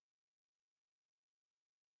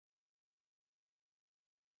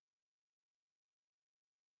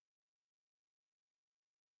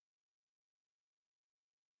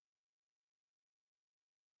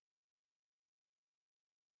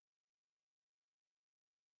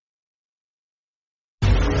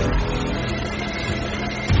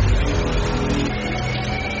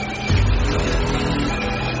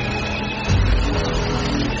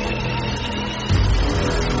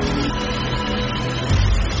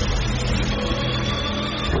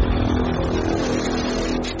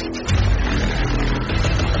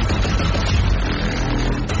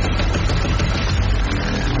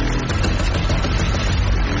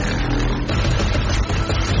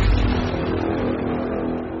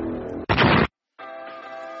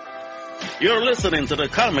You're listening to the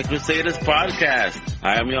Comic Crusaders podcast.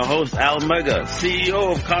 I am your host, Al Mega,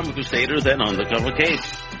 CEO of Comic Crusaders and Undercover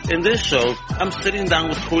Capes. In this show, I'm sitting down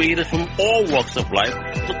with creators from all walks of life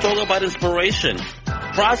to talk about inspiration,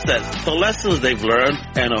 process, the lessons they've learned,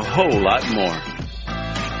 and a whole lot more.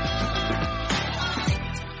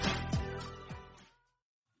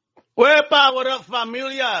 Wepa, what up,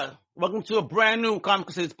 familia? Welcome to a brand new Comic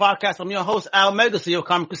Crusaders podcast. I'm your host, Al Mega, CEO of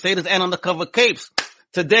Comic Crusaders and Undercover Capes.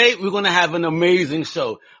 Today, we're going to have an amazing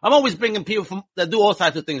show. I'm always bringing people that do all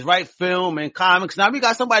types of things, right? Film and comics. Now, we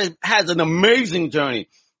got somebody that has an amazing journey.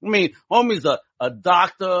 I mean, homie's a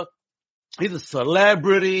doctor. He's a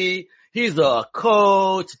celebrity. He's a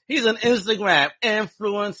coach. He's an Instagram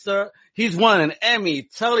influencer. He's won an Emmy,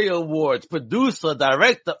 Telly Awards, producer,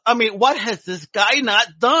 director. I mean, what has this guy not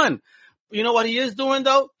done? You know what he is doing,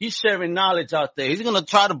 though? He's sharing knowledge out there. He's going to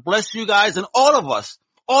try to bless you guys and all of us,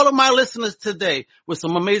 all of my listeners today with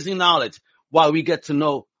some amazing knowledge while we get to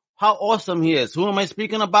know how awesome he is. Who am I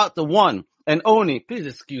speaking about? The one and only, please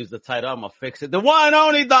excuse the title, I'm going to fix it. The one and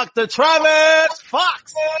only Dr. Travis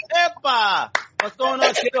Fox. Epa! What's going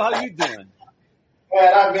on, kiddo? How you doing?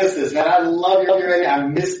 Man, I miss this, man. I love your radio. I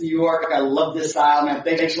miss New York. I love this style, man.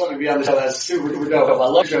 Thanks for letting me be on the show. That's super dope. I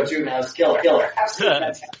love your show, too, man. It's killer. Absolutely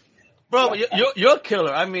fantastic. Bro, you're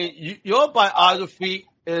killer. I mean, your biography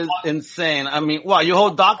is insane. I mean, wow, your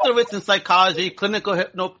whole doctorates in psychology, clinical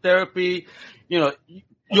hypnotherapy, you're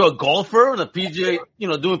a golfer, the PGA,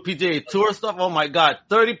 doing PGA Tour stuff. Oh my God,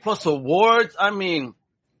 30 plus awards. I mean,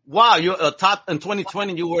 wow, you're a top in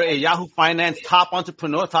 2020. You were a Yahoo Finance top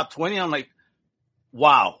entrepreneur, top 20. I'm like,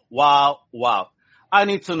 wow. I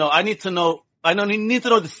need to know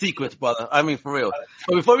the secrets, brother. I mean, for real.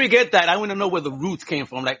 But before we get that, I want to know where the roots came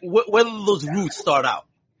from. Like, where did those roots start out?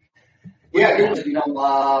 Yeah,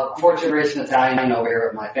 fourth generation Italian over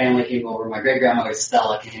here. My family came over. My great grandmother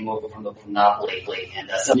Stella came over from Napoli and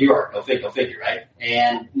New York. Go figure, right?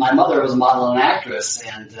 And my mother was a model and actress,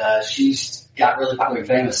 and she got really popular and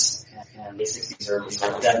famous in the 60s, early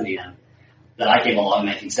 70s. And then I came along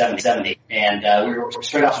in 1970, and we were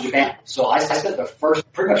straight off to Japan. So I spent the first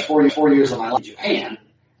pretty much 4 years of my life in Japan,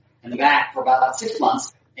 and then back for about 6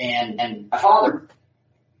 months. And my father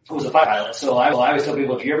was a fighter pilot, so I always tell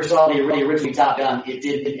people, if you ever saw the original Top Gun, it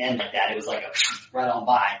didn't end like that. It was like a right on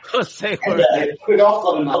by. And I put a golf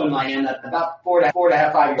club in my hand at about 5 years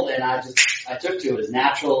old, and I took to it as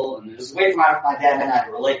natural, and it was a way for my dad and I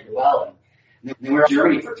to relate well. And then we were on a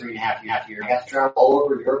journey for 3.5 years. I got to travel all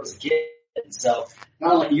over Europe as a kid. And so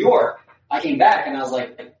not only New York, I came back and I was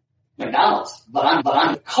like, McDonald's, but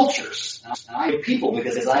I'm cultures, and I'm people,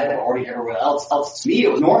 because as I've already everywhere else, to me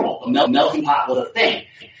it was normal. The melting pot was a thing.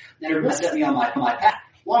 And it really set me on my path.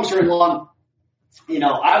 Long story long,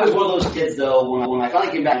 I was one of those kids though, when I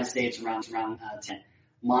finally came back to the States around 10,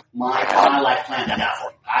 my life planned out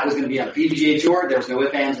for me. I was going to be on a PGA Tour. There was no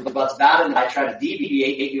ifs, ands, or buts about it. And I tried to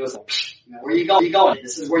deviate. He was like, where are you going?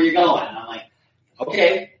 This is where you're going. And I'm like,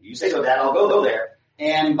 okay, you say so, Dad, I'll go there.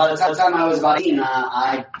 And by the time I was about 18,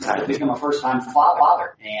 I decided to become a first-time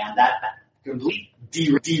father. And that completely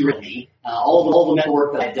derailed me. All the mental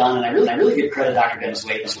work that I'd done, and I really give credit to Dr. Dennis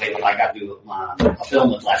Wade. I got to do a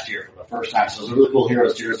film with last year for the first time. So it was a really cool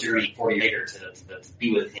hero's journey 40 years later to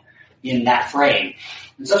be with him in that frame.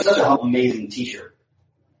 And such an amazing teacher.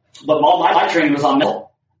 But all my training was on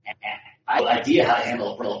mental. And I had no idea how to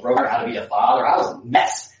handle a program, how to be a father. I was a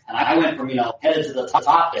mess. And I went from, headed to the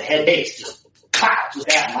top to head base, just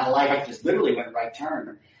that. My life just literally went right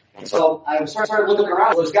turn. And so I started looking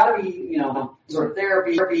around. There's got to be, sort of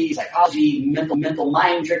therapy, psychology, mental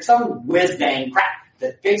mind trick, some whiz bang crap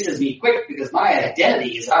that fixes me quick, because my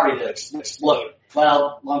identity is already to explode.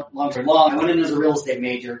 Well, long story long, I went in as a real estate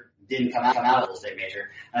major, didn't come out as a real estate major,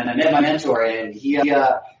 and I met my mentor, and he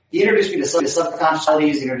introduced me to subconscious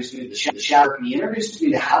studies, he introduced me to the shadow, and he introduced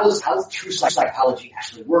me to how does true psychology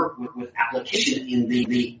actually work with application in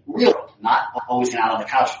the real world, not always out on the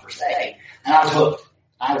couch per se. And I was hooked.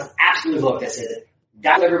 I was absolutely hooked. I said,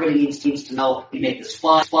 that's what everybody needs to know. We make this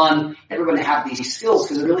fun. Everybody have these skills,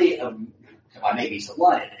 because it really, if I may be so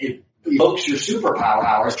blunt, it evokes your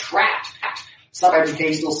superpowers trapped. Some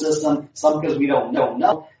educational system, some because we don't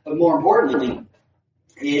know, but more importantly,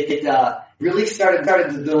 it really started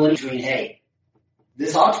to delineate between, hey,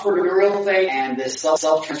 this entrepreneurial thing and this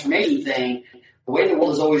self-transformation thing, the way the world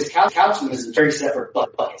has always couched them is in very separate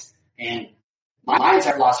buckets. And my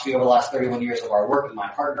entire philosophy over the last 31 years of our work with my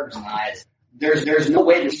partners and I is there's no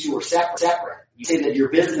way these two are separate. You say that your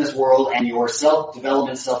business world and your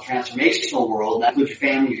self-development, self-transformational world, that includes your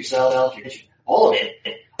family, yourself, all of it,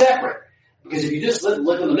 separate. Because if you just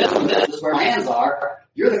look in the middle, this is where my hands are,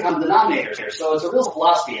 you're the common denominator here. So it's a real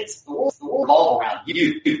philosophy. It's the world revolves around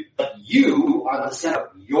you, but you are the center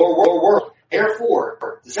of your world.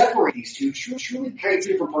 Therefore, to separate these two truly creates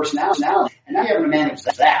different personalities, and now you have to manage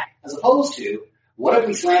that. As opposed to, what if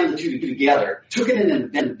we slammed the two together, took it into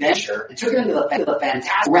an adventure, and took it into the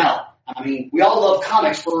fantastic realm? I mean, we all love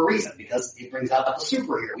comics for a reason, because it brings out the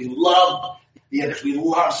superhero. We love the others. We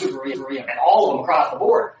love superheroes, and all of them across the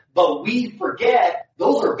board. But we forget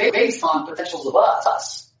those are based on potentials of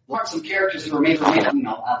us. There aren't some characters who are made out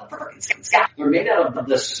of the freaking sky. They're made out of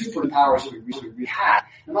the superpowers that we really have.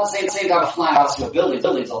 I'm not saying the same type of flying across your abilities,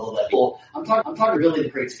 although that cool. I'm talking your ability to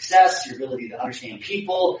create success, your ability to understand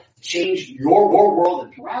people, to change your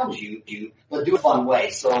world around you, but do it a fun way.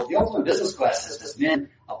 So the Ultimate Business Quest has been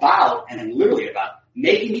about, and literally about,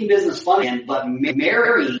 making business fun, but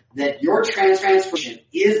marrying that your transformation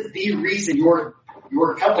is the reason your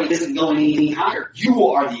company isn't going any higher. You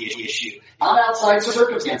are the issue, not outside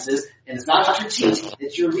circumstances, and it's not your team,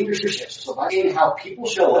 it's your leadership. So by seeing how people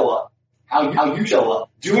show up, how you show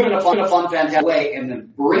up, do it in a fun, fantastic way, and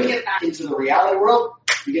then bring it back into the reality world,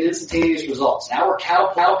 you get instantaneous results. Now we're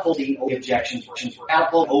catapulting over objections, we're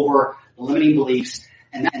catapulting over the limiting beliefs,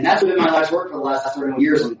 and that's been my life's work for the last 31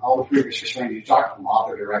 years, and all the previous training you talked from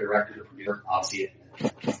author, director, producer, obviously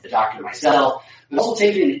the doctor myself, but also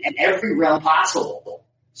taking it in every realm possible.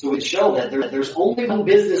 So we show that there's only one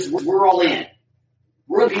business we're all in.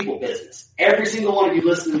 We're a people business. Every single one of you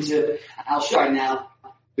listening to Al Show right now,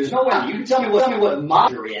 there's no way. You can tell me what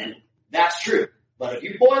model you're in. That's true. But if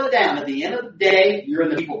you boil it down, at the end of the day, you're in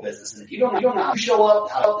the people business. And if you don't know how to show up,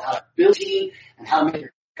 how to build a team, and how to make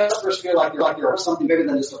your customers feel like you're something bigger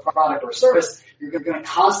than just a product or a service, you're going to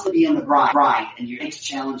constantly be in the grind, and it makes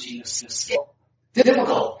challenging to scale.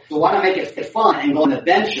 Difficult. So why not make it fun and go on an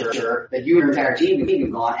adventure that you and your entire team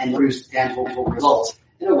can go on and produce tangible results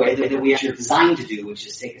in a way that we actually are designed to do, which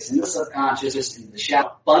is take us into the subconscious, into the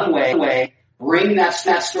shadow, fun way, bring that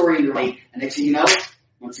story into light, and next thing you know,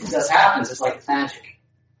 when success happens, it's like it's magic.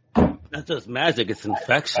 Not just magic, it's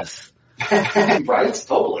infectious. Right?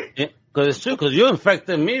 Totally. Because it's true, because you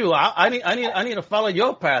infected me. I need to follow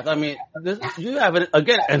your path. I mean, you have, an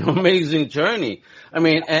amazing journey. I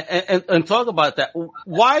mean, and talk about that.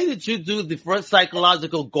 Why did you do the first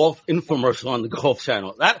psychological golf infomercial on the Golf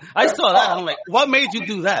Channel? I saw that. I'm like, what made you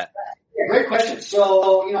do that? Yeah, great question.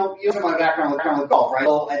 So, you know my background with golf, right?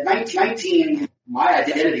 So at 19, my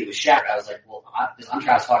identity was shattered. I was like, well, I'm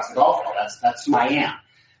Travis Fox, the golfer. That's who I am.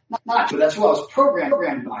 Not true. That's who I was programmed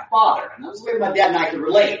by my father. And that was the way my dad and I could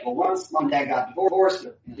relate. But once mom and dad got divorced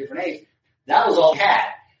at a different age, that was all I had.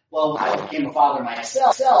 Well, when I became a father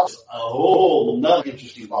myself, a whole another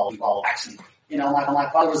interesting ball of wax. You know, my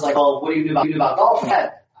father was like, well, what do you do about golf?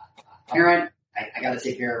 Dad, I'm a parent. I got to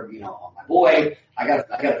take care of, my boy. I got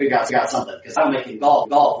to figure out something because I'm making golf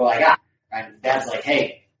what I got. Right? And Dad's like,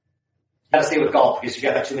 hey, you got to stay with golf because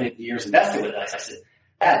you got too many years invested with it. I said,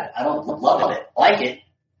 Dad, I don't love it. I like it.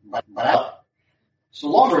 But so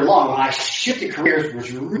long, when I shifted careers,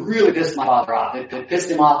 which really pissed my father off. It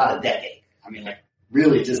pissed him off out a decade. I mean,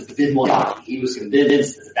 really just didn't want to. He was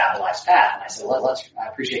convinced that the life's path. And I said, I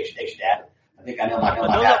appreciate you, Dad. I think I know my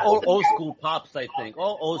dad. Old school pops, I think.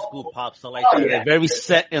 All old school pops are like that. They're very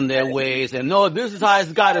set in their ways. And no, this is how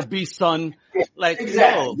it's got to be, son. Like,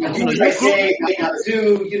 exactly. No,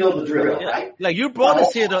 you know the drill, right? Like, you brought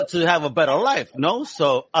us here to have a better life, no?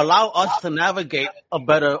 So allow us to navigate a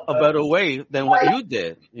better way than what you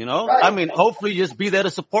did, Right. I mean, hopefully just be there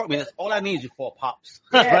to support me. That's all I need you for, Pops.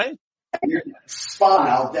 Yeah. Right? You're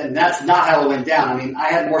spot on, and that's not how it went down. I mean, I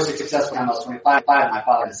had more success when I was 25 than my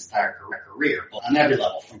father his entire career, on every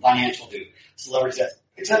level, from financial to celebrity,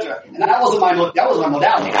 etc. And that was my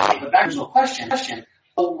modality. But back to no question.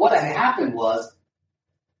 But what had happened was,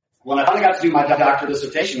 when I finally got to do my doctoral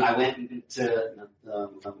dissertation, I went to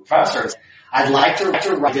the professor. I'd like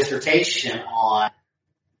to write a dissertation on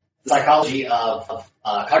the psychology of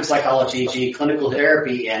cognitive psychology, clinical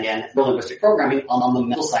therapy, and linguistic programming on the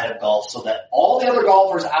mental side of golf, so that all the other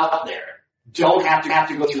golfers out there don't have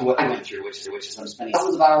to go through what I went through, which is I'm spending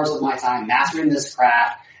thousands of hours of my time mastering this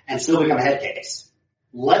craft and still become a head case.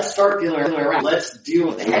 Let's start the other way around. Let's deal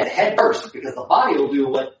with the head first, because the body will do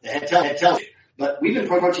what the head tells you. But we've been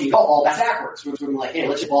approaching golf all backwards. We're like, hey,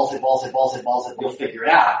 let's hit balls, we'll figure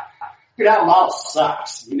it out. That model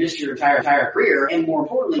sucks. You miss your entire career, and more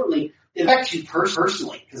importantly, it affects you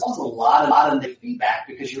personally, because there's a lot of negative feedback,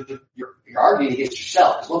 because you're arguing against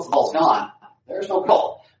yourself. Because once the ball's gone, there's no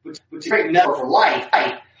goal. Which is a great metaphor for life,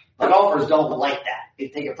 but golfers don't like that. They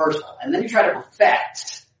take it personal, and then you try to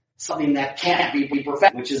perfect something that can't be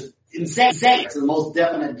perfect, which is insane. It's the most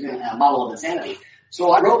definite model of insanity.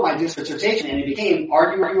 So I wrote my dissertation, and it became,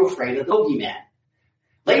 Are You Afraid of the Bogeyman?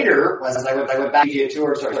 Later, as I went back to PGA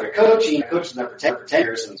Tour, started coaching. I coached them for 10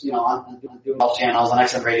 years, and I'm doing golf channels on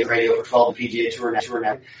XM Radio for 12 PGA Tour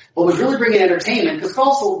now. But was really bringing entertainment because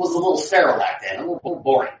golf was a little sterile back then, a little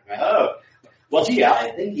boring. Right? Oh, well, gee,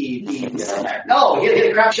 I think he's there. No, he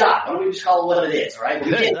hit a crap shot. Why don't we just call it what it is, right?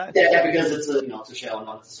 We can't do that because it's a show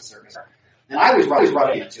and it's a circus. And I was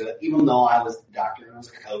brought into it, even though I was a doctor and I was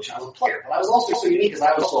a coach and I was a player. But I was also so unique because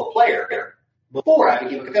I was also a player before I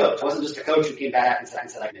became a coach. I wasn't just a coach who came back and said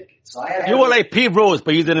I could make it. So you were like Pete Rose,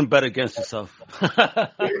 but you didn't bet against yourself.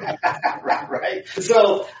 right.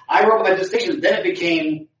 So I wrote my dissertation. Then it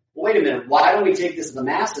became, wait a minute, why don't we take this to the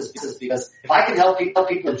masses? Because if I can help people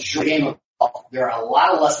enjoy the game of golf, there are a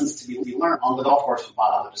lot of lessons to be learned on the golf course from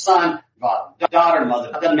father to son, father to daughter, mother.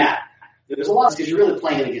 It doesn't matter. There's a lot because you're really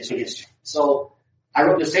playing against you. So I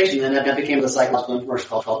wrote a dissertation, and then that became the psychological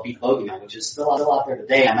commercial called Beat the Bogeyman, which is still out there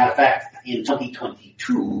today. As a matter of fact, in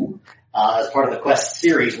 2022, as part of the Quest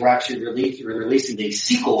series, we're actually releasing the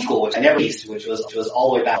sequel, which I never released, which was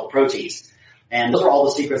all the way back to Pro Tees. And those are all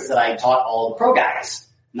the secrets that I taught all the pro guys,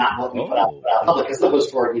 not what we put out in public, because that was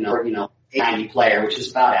for, 90 player, which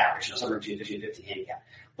is about average, somewhere between 50 and 50 handicap.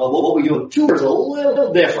 But what we do in tour is a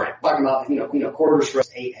little different. Talking about, quarter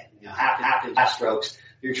strokes, half strokes.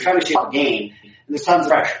 You're trying to shape the game, and there's tons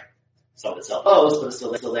of pressure. So it's self-posed, but it's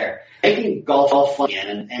still there. Making golf fun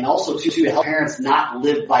again, and also to help parents not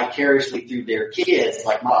live vicariously through their kids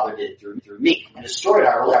like my father did through me, and destroyed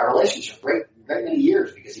our relationship for very many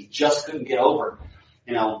years because he just couldn't get over.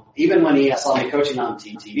 Even when he saw me coaching on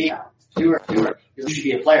TV, you should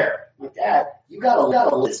be a player. I'm like, Dad, you gotta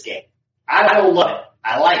live this game. I don't love it.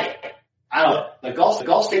 I like it. I don't know. But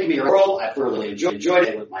golf's taken me around the world. I thoroughly enjoyed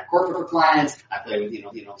it with my corporate clients. I play with,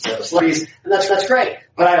 celebrities, and that's great.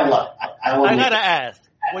 But I don't love it. I gotta ask,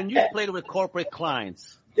 when you played with corporate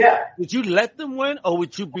clients, would you let them win or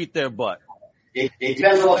would you beat their butt? It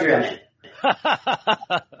depends on what you're in.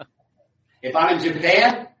 If I'm in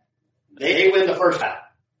Japan, they win the first round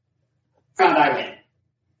I win.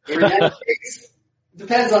 In the United States,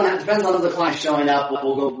 depends on the client showing up.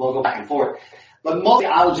 We'll go back and forth. But mostly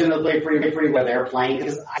I will generally play pretty well they're playing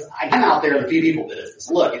because I'm out there in the people business.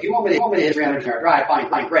 Look, if you want me to hit 300 yard drive,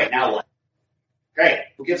 fine, great. Now what? Great.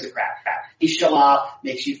 Who gives a crap? He's showing off,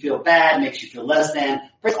 makes you feel bad, makes you feel less than.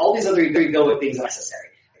 All these other egoic things are necessary.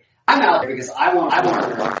 I'm out there because I want to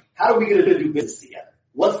learn. How are we going to do business together?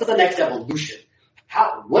 What's the next evolution?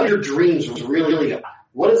 What are your dreams really about?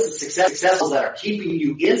 What is the successes that are keeping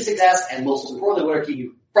you in success, and most importantly, what are keeping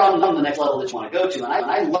you from the next level that you want to go to? And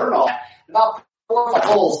I learn all that about 4 or 5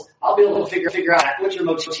 holes. I'll be able to figure out what your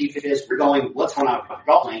motif is for going, what's going on with your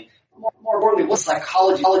golf playing. More importantly, what's the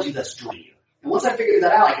psychology that's driving you. And once I figure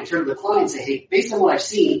that out, I can turn to the client and say, hey, based on what I've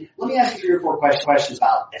seen, let me ask you 3 or 4 questions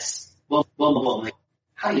about this. Boom, boom, boom. Like,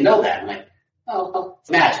 how do you know that? I'm like, oh,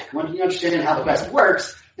 it's magic. When you understand how the question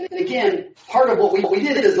works, and again, part of what we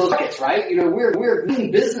did is those buckets, right? We're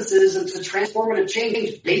doing businesses into transformative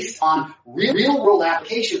change based on real world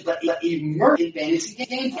application, but immersed in fantasy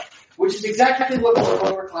gameplay, which is exactly what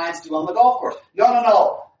our clients do on the golf course. No,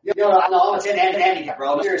 I'm a 10 handicap,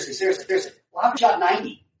 bro. Seriously. Well, I've shot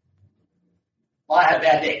 90. Well, I had a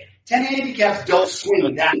bad day. 10 handicaps don't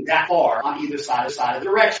swing that far on either side of the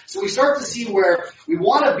direction. So we start to see where we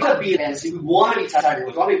want to be in fantasy. We want to be Tiger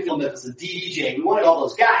Woods. We want to be Phil Mickelson, DJ. We want to be all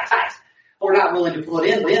those guys. But we're not willing to put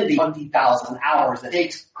in the 20,000 hours that it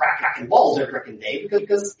takes cracking balls every freaking day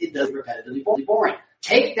because it does repetitively boring.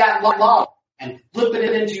 Take that model and flip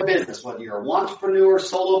it into your business, whether you're a entrepreneur,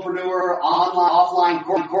 solopreneur, online,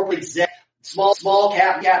 offline, corporate exec, small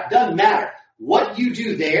cap, doesn't matter. What you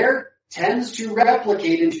do there tends to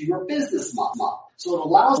replicate into your business model. So it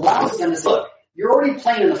allows them to say, look, you're already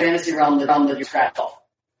playing in the fantasy realm that you're scratched off.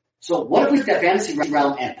 So what if we took that fantasy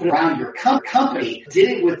realm and put it around your company, did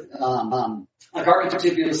it with, like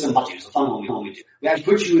archetypal symbology, a fun one we do. We actually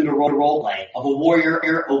put you into role play of a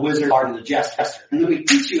warrior, a wizard, and a jester. And then we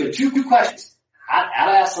teach you in 2 questions. How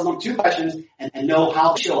to ask someone 2 questions and know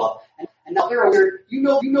how to show up. And now they're you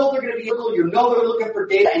know they're going to be able, they're looking for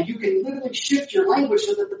data, and you can literally shift your language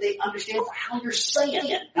so that they understand how you're saying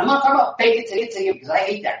it. And I'm not talking about fake it till you because I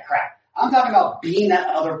hate that crap. I'm talking about being that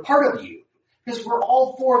other part of you. Because we're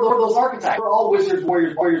all 4 of those archetypes. We're all wizards,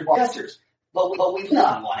 warriors, jesters. But we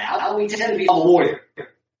not one out. We tend to be a warrior.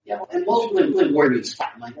 Yeah, and most people think warrior means fight.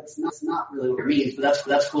 I'm like, that's not really what it means, but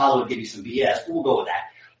that's cool. I'll give you some BS. We'll go with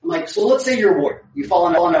that. I'm like, so let's say you're a warrior. You fall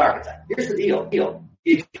on that archetype. Here's the deal.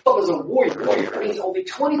 If you go as a warrior, it means only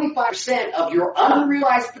 25% of your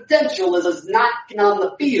unrealized potential is not on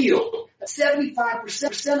the field.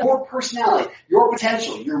 75% of your personality, your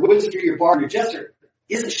potential, your wizardry, your bard, your jester,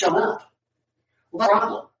 isn't showing up. Well, that's a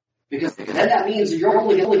problem. Because then that means you're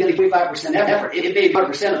only getting 25% effort. It may be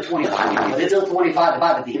 5% of 25, but it's still 25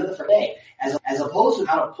 at the end of the day. As opposed to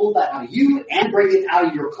how to pull that out of you and bring it out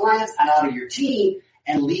of your clients and out of your team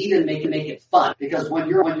and lead and make it fun. Because when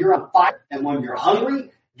you're on fire and when you're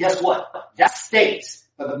hungry, guess what? That stays.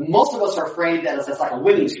 But most of us are afraid that it's like a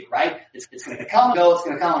winning streak, right? It's going to come and go, it's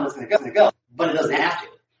going to come and it's going to go. But it doesn't have to.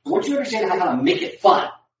 Once you understand how to make it fun,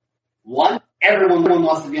 one, everyone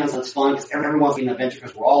wants to be on something that's fun because everyone wants to be an adventure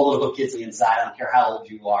because we're all little kids inside. I don't care how old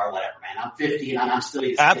you are, whatever, man. I'm 50 and I'm still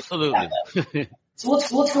absolutely. So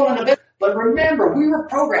let's go on a bit. But remember, we were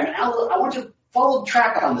programmed. And I want you to follow the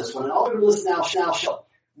track on this one. And all of you listen now show.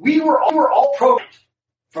 We were all programmed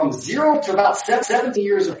from 0 to about 17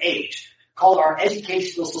 years of age, called our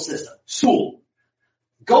educational system, school.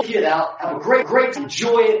 Go get out, have a great,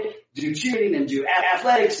 enjoy it, do cheerleading and do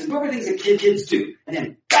athletics and do everything that kids do. And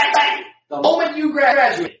then bang, bang, the moment you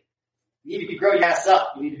graduate, you need to grow your ass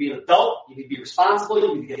up. You need to be an adult. You need to be responsible.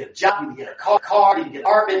 You need to get a job. You need to get a car. You need to get an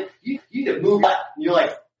apartment. You need to move up. And you're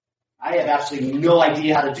like, I have absolutely no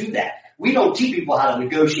idea how to do that. We don't teach people how to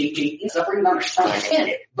negotiate and stuff or even understand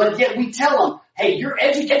it. But yet we tell them, hey, you're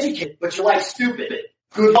educated, but your life's stupid.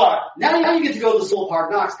 Good luck. Now you get to go to the school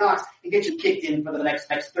park, knocks, and get you kicked in for the next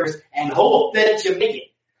Thursday and hope that you make it.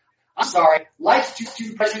 I'm sorry, life's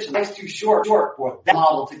too precious, life's too short for that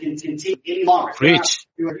model to continue any longer. Preach.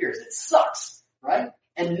 Years. It sucks, right?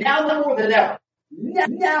 And now more than ever,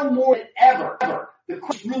 the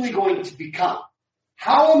question is really going to become,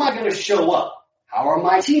 how am I going to show up? How are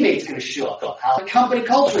my teammates going to show up? How is the company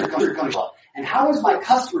culture going to show up? And how is my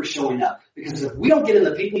customer showing up? Because if we don't get in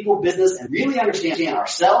the people business and really understand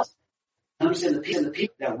ourselves, understand the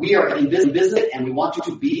people that we are in business and we want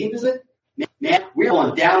to be in business, man, we're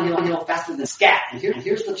going downhill faster than scat. And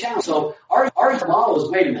here's the challenge. So our model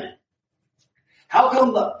is, wait a minute. How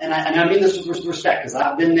come and I mean this with respect, because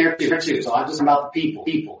I've been there too. So I'm just about the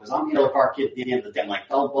people, because I'm a car kid at the end of the day. I'm like,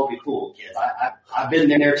 don't be fooled, kids. I've been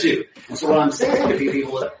there too. And so what I'm saying to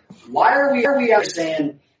people is, why are we out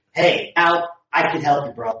saying, hey, Al, I can help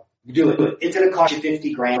you, bro. You do it. It's going to cost you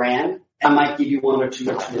 $50,000, and I might give you 1 or 2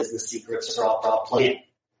 business secrets, or I'll play in.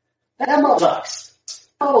 That model sucks.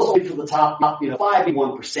 Model's only for the top,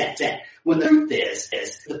 5-1%. When the truth is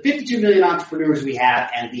the 52 million entrepreneurs we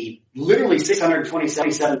have and the literally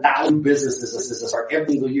 627,000 businesses are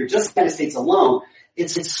every single year, just in the United States alone,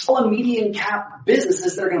 it's small and medium cap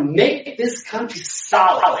businesses that are going to make this country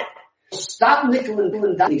solid. Stop nickel and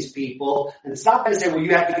diming these people and stop trying to say, well,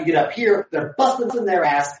 you have to get up here. They're busting their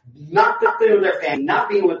ass, not being with their family, not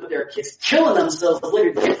being with their kids, killing themselves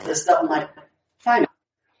later to get to this stuff. I'm like, fine.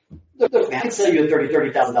 Look, man, I can sell you a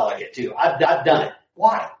 $30,000 kit too. I've done it.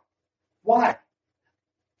 Why?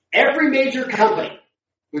 Every major company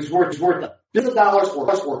who's worth $1 billion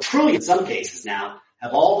or trillion in some cases now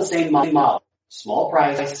have all the same model. Small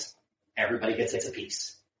price, everybody gets a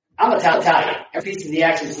piece. I'm Italian. Every piece of the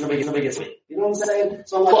action, somebody gets it. You know what I'm saying?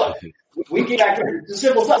 So I'm like, look, we get back to the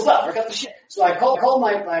simple stuff. I got the shit. So I called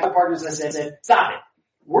my partners and I said, stop it.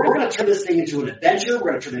 We're going to turn this thing into an adventure.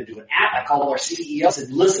 We're going to turn it into an app. I called our CEO. I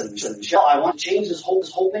said, listen, Michelle, I want to change this whole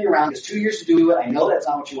thing around. It's 2 years to do it. I know that's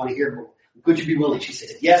not what you want to hear. Could you be willing? She said,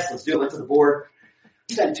 yes, let's do it. Went to the board.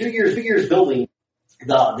 We spent 2 years building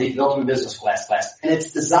the Ultimate Business Class. And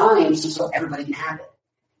it's designed so everybody can have it.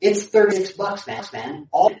 It's $36, man.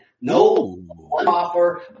 No one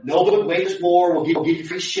offer, no wait more. We'll give you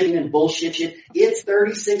free shipping and bullshit shit. It's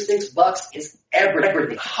 $36. It's everything.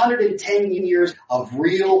 110 years of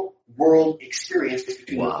real world experience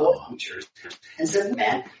between the core features. And said,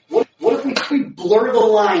 man, what if we blur the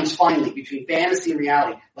lines finally between fantasy and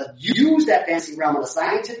reality, but use that fantasy realm in a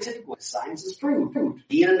scientific way? Science is proved.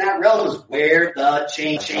 Being in that realm is where the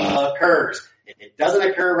change occurs. It doesn't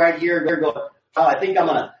occur right here. You're going, oh, I think I'm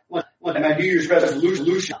gonna my New Year's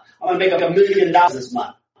resolution. I'm gonna make up $1 million this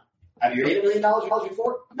month. Have you made $1 million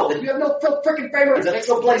before? No, you have no freaking framework that makes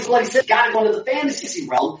no bloody sense. You gotta go into the fantasy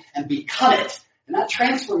realm and become it. And that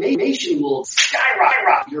transformation will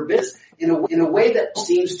skyrocket your business in a way that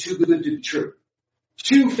seems too good to be true.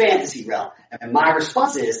 To fantasy realm. And my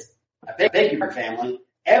response is, I beg you, family,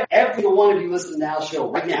 every one of you listening to our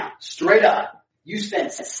show right now, straight up, you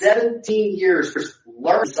spent 17 years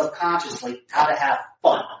learning subconsciously how to have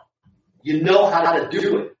fun. You know how to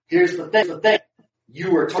do it. Here's the thing.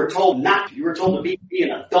 You were told not to. You were told to be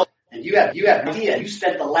an adult. And you have no idea. You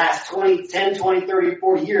spent the last 10, 20, 30,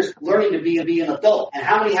 40 years learning to be an adult. And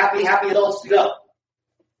how many happy adults to go?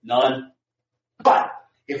 None. But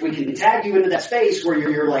if we can tag you into that space where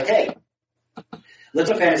you're like, hey,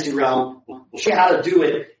 let's go fantasy realm. We'll show you how to do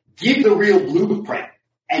it. Give the real blueprint.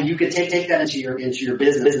 And you can take that into your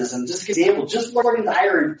business. And just an example, just learning to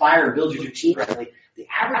hire and fire and build your team correctly. The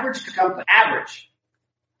average company,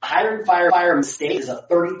 hire and fire mistake is a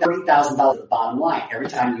 $30,000 at the bottom line every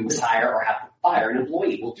time you hire or have to fire an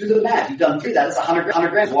employee. Well, do the math. You've done 3. That's 100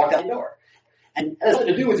 grand. Walk out the door. And that has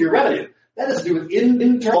nothing to do with your revenue. That has to do with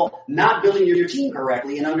internal not building your team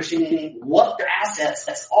correctly and understanding what their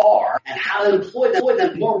assets are and how to employ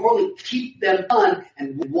them. More importantly, keep them fun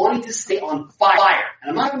and wanting to stay on fire.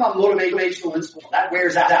 And I'm not talking about motivational inspiration. That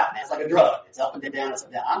wears out, man. It's like a drug. It's up and down, up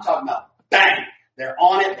and down. I'm talking about bang. They're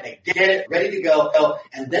on it. They get it, ready to go,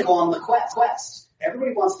 and then go on the quest.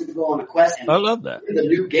 Everybody wants to go on a quest. And I love that. The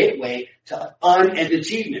new gateway to unending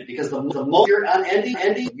achievement, because the moment you're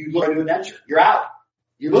unending, you learn a new adventure. You're out.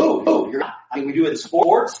 You move. You're out. I mean, we do it in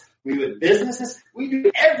sports. We do it in businesses. We do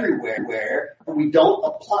it everywhere where we don't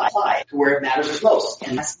apply to where it matters the most.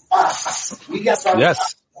 And that's us. We got to start with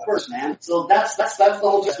us first, man. So that's the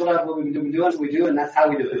whole gist. What we've been doing, we do, and that's how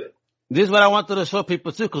we do it. This is what I wanted to show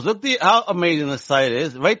people too, because look how amazing the site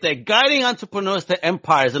is, right there, guiding entrepreneurs to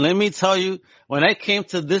empires. And let me tell you, when I came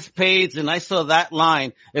to this page and I saw that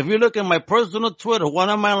line, if you look at my personal Twitter, one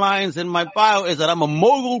of my lines in my bio is that I'm a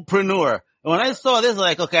mogulpreneur. And when I saw this,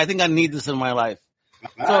 like, okay, I think I need this in my life.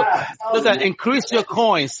 So look at increase your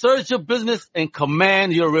coins, surge your business, and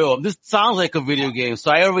command your realm. This sounds like a video game,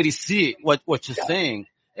 so I already see what you're saying.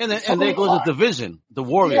 And there goes the division, the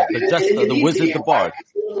warrior, the jester, the wizard, the bard.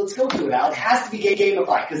 Let's go to it now. It has to be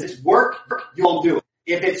gamified because it's work, you won't do it.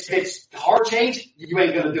 If it's hard change, you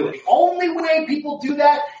ain't gonna do it. The only way people do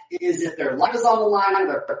that is if their life is on the line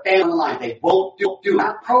or their family on the line. They won't do it. We're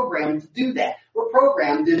not programmed to do that. We're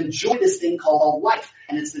programmed to enjoy this thing called life.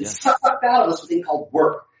 And it's been sucked out of us, a thing called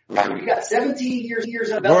work. Right? You got 17 years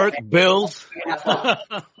of work, bills.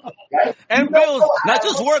 Right? And bills, not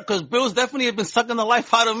just work, because bills definitely have been sucking the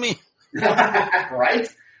life out of me. Right?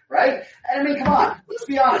 I mean, come on. Let's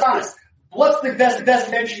be honest. What's the best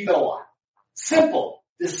adventure you go on? Simple.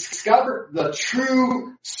 Discover the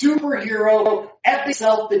true superhero epic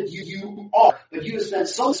self that you are. But you have spent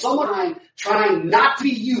so much time trying not to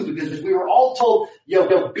be you, because we were all told,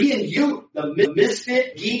 being you, the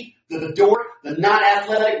misfit, geek, the dork, the not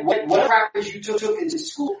athletic, whatever practice you took into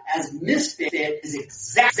school as misfit is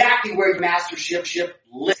exactly where your mastership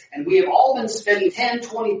lives. And we have all been spending 10,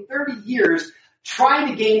 20, 30 years trying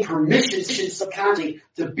to gain permission subconsciously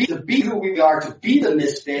to be who we are, to be the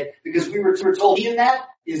misfit, because we were told being that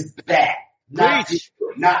is bad, not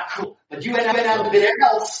cool. But you went out and did everything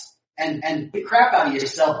else and beat the crap out of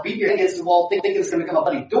yourself, beat your head against the wall, thinking it's going to become a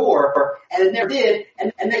bloody door, and it never did.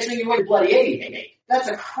 And next thing you went to bloody 80. That's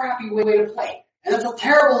a crappy way to play, and that's a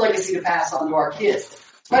terrible legacy to pass on to our kids.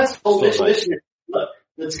 So that's the whole mission. Look.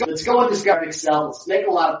 Let's go and discover Excel. Let's make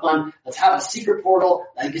a lot of fun. Let's have a secret portal.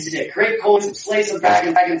 Like you said, create coins and slay some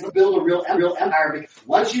dragons and build a real empire. Because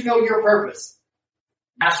once you know your purpose,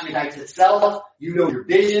 mastery ignites itself. You know your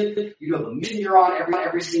vision. You know the mission you're on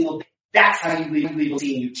every single day. That's how you lead a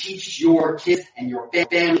team. You teach your kids and your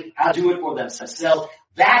family how to do it for themselves.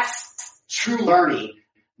 That's true learning,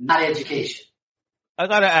 not education. I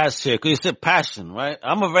gotta ask here, because you said passion, right?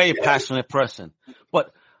 I'm a very passionate person,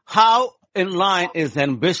 but how in line is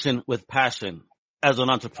ambition with passion as an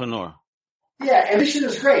entrepreneur? Yeah, ambition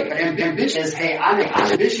is great, but ambition is, hey, I'm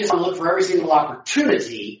ambitious. I look for every single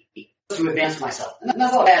opportunity to advance myself. And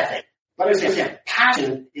that's not a bad thing. But understand,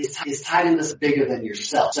 passion is tied into this bigger than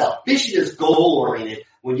yourself. So ambition is goal-oriented.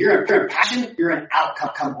 When you're in passion, you're in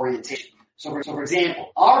outcome orientation. So for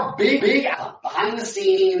example, our big outcome, behind the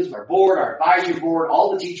scenes, our board, our advisory board,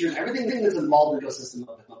 all the teachers, everything that's involved in the ecosystem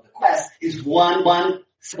of the Quest is one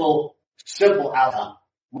simple outcome.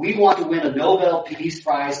 We want to win a Nobel Peace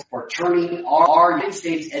Prize for turning our United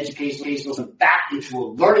States educational system back into a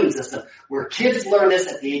learning system where kids learn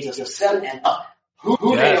this at the age of 7 and up.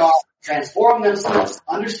 Who they are, transform themselves,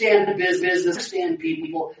 understand the business, understand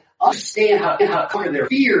people, understand how to conquer their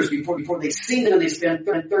fears before they see them and they spend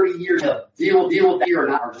 30 years to deal with fear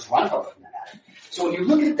or just run from it. So when you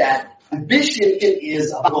look at that, ambition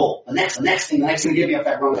is a goal. The next thing to give you up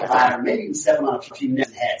that road ladder, maybe even stepping on a few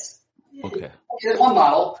million heads. Okay. There's one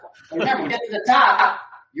model. But remember, when you get to the top,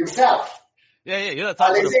 yourself. Yeah, you're not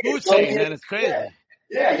talking the food chain, man. It's crazy.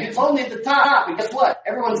 Yeah, you're totally at the top, and guess what?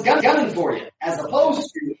 Everyone's gunning for you. As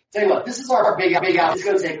opposed to, tell you what, this is our big out. It's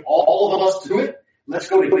going to take all of us to do it. Let's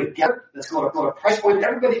go together. Let's go to a price point.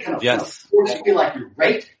 Everybody kind of force you feel like you're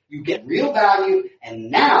great. You get real value,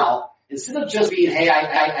 and now instead of just being, hey,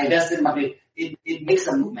 I invested in my money, it makes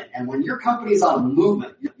a movement. And when your company's on a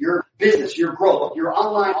movement, your business, your growth, your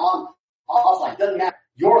online, offline, doesn't matter.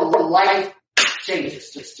 Your life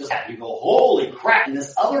changes. Just that. You go, holy crap. And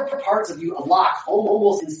this other parts of you unlock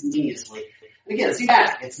almost instantaneously. And again, see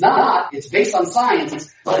that it's not, it's based on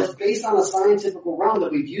science, but it's based on a scientific realm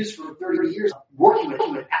that we've used for 30 years, working with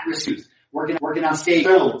at-risk youth, working on stage,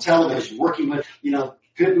 film, television, working with,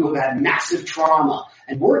 people who have had massive trauma,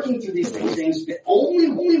 and working through these things. The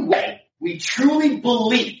only way we truly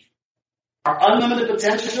believe our unlimited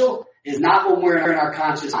potential is not when we're in our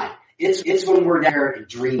conscious mind. It's when we're there and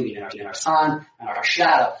dreaming in our sun and our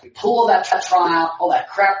shadow. We pull all that trauma out, all that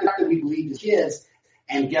crap that we believed as kids,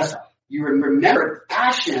 and guess what? You remember,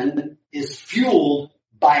 passion is fueled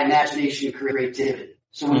by imagination and creativity.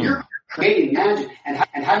 So when you're creating magic, and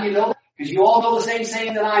how do you know that? Because you all know the same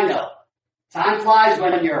saying that I know. Time flies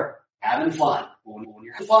when you're having fun. When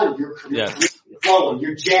you're having fun, you're flowing,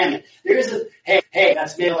 you're jamming. There isn't, hey,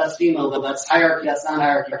 that's male, that's female, that's hierarchy, that's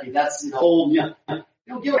non-hierarchy, that's old, you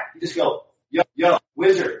don't give it. You just go, yo,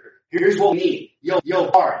 wizard, here's what we need.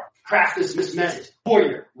 Yo, bard, craft this message.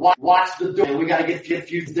 Warrior, watch the door, and we gotta get a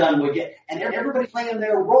few done. And everybody playing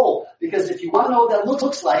their role, because if you want to know what that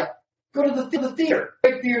looks like, go to the theater.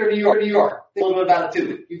 Big theater, New York. Think a little bit about it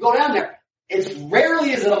too. You go down there. It's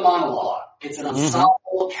rarely is it a monologue. It's an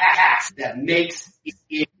ensemble cast that makes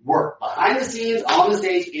it work. Behind the scenes, on the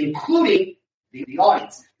stage, including the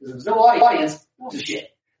audience. Because if there's no audience, it's a shit.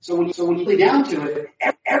 So when you play down to it,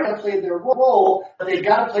 everyone played their role, but they've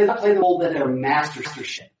got to play the role that they're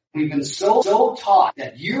mastership. We've been so taught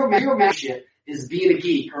that your mastership is being a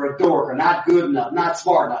geek or a dork or not good enough, not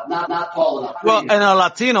smart enough, not tall enough. Well, in a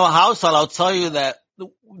Latino household, I'll tell you that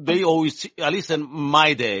they always, at least in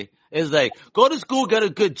my day, is like, go to school, get a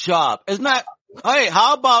good job. It's not, hey,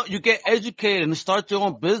 how about you get educated and start your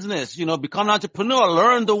own business, become an entrepreneur,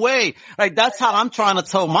 learn the way. Like, that's how I'm trying to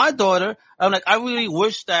tell my daughter. I'm like, I really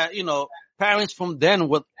wish that, parents from then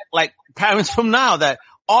would, like, parents from now that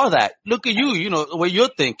are that. Look at you, the way you're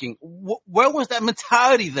thinking. Where was that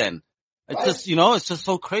mentality then? It's just, it's just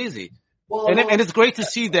so crazy. Well, and it's great to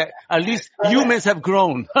see that at least humans have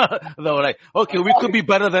grown. Though, like, okay, we could be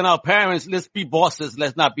better than our parents. Let's be bosses.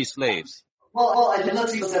 Let's not be slaves. Well, and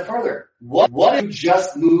let's even step further. What if you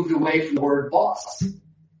just moved away from the word boss?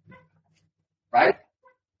 Right?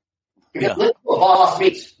 Because what boss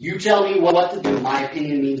means. You tell me what to do. My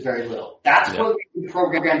opinion means very little. That's what the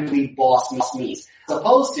program believe boss means. As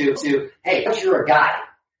opposed to, hey, you're a guy.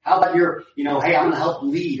 How about your, hey, I'm going to help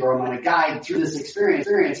lead, or I'm going to guide through this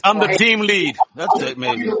experience. I'm the team lead. That's it,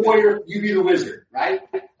 maybe. You be the warrior, you be the wizard, right?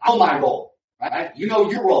 I know my role, right? You know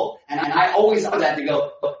your role. And I always have that to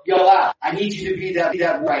go, yo, Al, I need you to be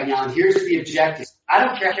that right now, and here's the objective. I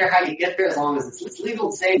don't care how you get there, as long as it's legal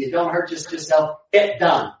and safe, you don't hurt yourself, get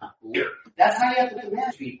done. That's how you have to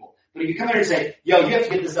manage people. But if you come in and say, yo, you have to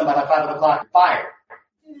get this done by 5 o'clock, you're fired.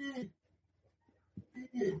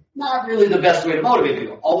 Not really the best way to motivate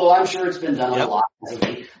people, although I'm sure it's been done a lot.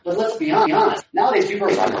 But let's be honest. Nowadays, people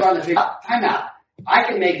are trying to figure out, time out. I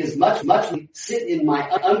can make as much sit in my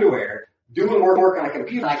underwear, doing work on a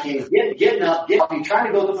computer. I can getting up, trying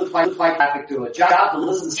to go to the fight traffic to a job to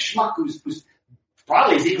listen to schmuck who's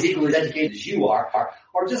probably as equally as educated as you are,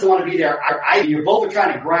 or just want to be there. You're both are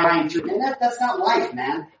trying to grind through, and that's not life,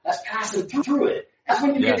 man. That's passing through it. That's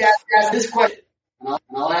when you get to ask this question, and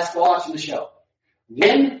I'll ask watching the show.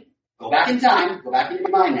 Go back in time, go back in your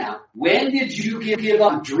mind now, when did you give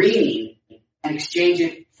up dreaming and exchange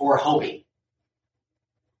it for hoping?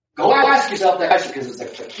 Go ask yourself that question, because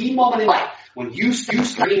it's a key moment in life when you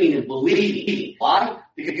start dreaming and believing. Why?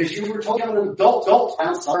 Because you were told you're an adult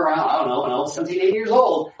around, 17, 18 years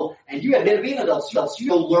old, and you had been being adults.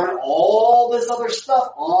 You'll learn all this other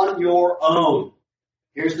stuff on your own.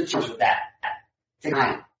 Here's the truth with that. Take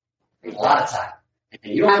time. Take a lot of time.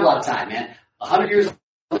 And you don't have a lot of time, man. 100 years on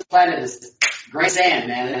this planet is gray sand,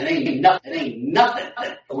 man, and it ain't nothing.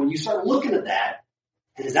 But when you start looking at that,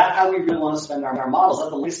 is that how we really want to spend our models? Is that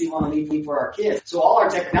the legacy we want to leave for our kids? So all our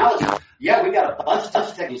technology, we got a bunch of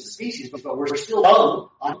technology species, but we're still young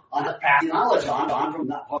on passing knowledge on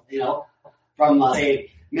from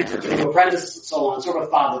say, mentor to apprentice, so on and so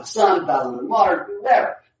forth, father to son, father to daughter,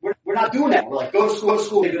 whatever. We're not doing that. We're like, go to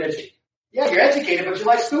school, get good education. Yeah, you're educated, but you're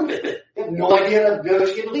like stupid. You have no idea how to go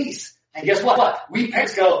to get a lease. And guess what? We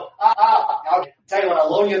parents go, I'll tell you what,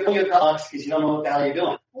 I'll loan you $1 million because you don't know what the hell you're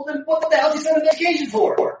doing. Well, then what the hell did you send an education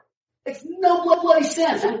for? Makes no bloody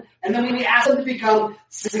sense. And then we ask them to become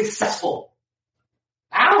successful.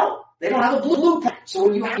 How? They don't have a blueprint. So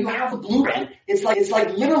when you have the blueprint, it's like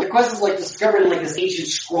literally the quest is like discovering like this ancient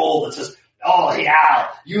scroll that says, oh, hey, Al,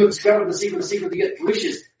 you have discovered the secret to get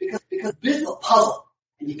wishes. Because this is a puzzle.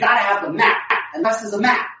 And you gotta have the map. And this is a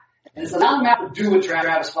map. And it's not a matter of do what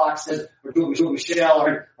Travis Fox says or do what Michelle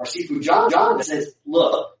or Seafood John says.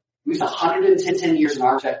 Look, we've spent 110 years in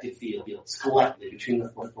our respective fields collectively between the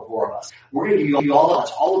four of us. We're going to give you all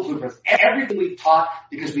the blueprints, everything we've taught,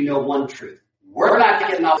 because we know one truth. We're not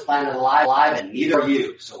getting off the planet alive, and neither are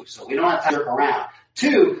you. So we don't have to jerk around.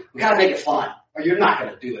 2, we got to make it fun, or you're not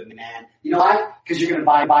going to do it, man. You know why? Because you're going to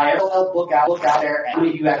buy every self-help book out there, and how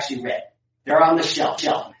many of you actually read? They're on the shelf.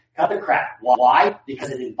 Cut the crap. Why?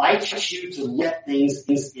 Because it invites you to look at things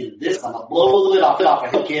in this. I'm going to blow the lid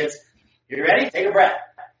off it, kids. You ready? Take a breath.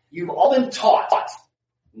 You've all been taught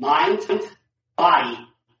mind, body,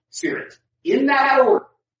 spirit. In that order.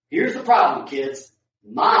 Here's the problem, kids.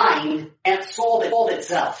 Mind can't solve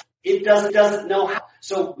itself. It doesn't know how.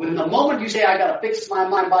 So when the moment you say, I got to fix my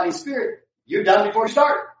mind, body, spirit, you're done before you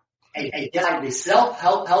start. The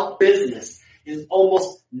self-help business is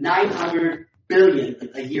almost $900 billion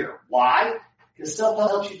a year. Why? Because self-help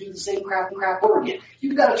helps you do the same crap over again.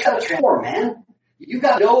 You've got to try to transform, man. You've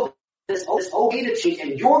got to know it's okay to change,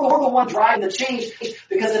 and you're the one driving the change,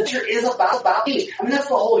 because the future is about change. I mean, that's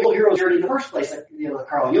the whole hero journey in the first place. Like,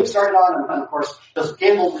 Carl Jung started on, and of course, those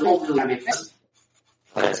Campbell don't really make sense.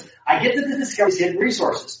 I get to the discovery hidden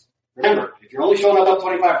resources. Remember, if you're only showing up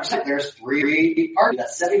 25%, there's 3 parties.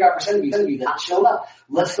 That's 75% of you that not showing up.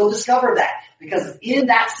 Let's go discover that, because in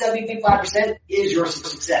that 75% is your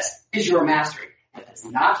success, is your mastery. If it's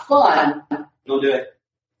not fun, don't do it.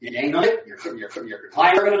 You ain't gonna do it. Your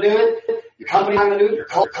clients are gonna do it. Your company's not gonna do it. Your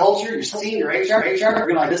culture, your scene, your HR, you're gonna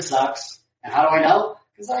be like, this sucks. And how do I know?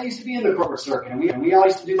 Because I used to be in the corporate circuit, and we all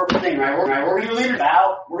used to do the corporate thing, right? We're gonna do leaders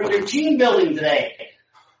now. We're gonna do team building today.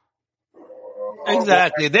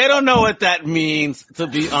 Exactly. They don't know what that means, to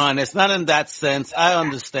be honest. Not in that sense. I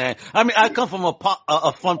understand. I mean, I come from a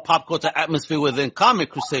fun pop culture atmosphere within Comic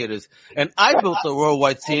Crusaders, and I built a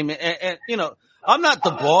worldwide team, and you know, I'm not the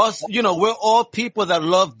boss. You know, we're all people that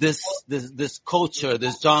love this culture,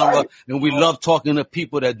 this genre, and we love talking to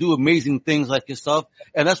people that do amazing things like yourself.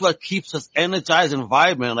 And that's what keeps us energized and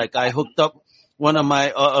vibrant. Like, I hooked up one of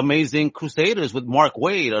my amazing Crusaders with Mark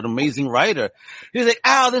Wade, an amazing writer. He's like,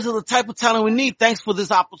 Al, this is the type of talent we need. Thanks for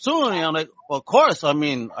this opportunity. I'm like, well, of course. I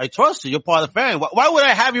mean, I trust you. You're part of the family. Why would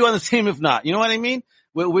I have you on the team if not? You know what I mean?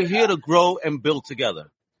 We're here to grow and build together.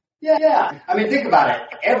 Yeah. I mean, think about it.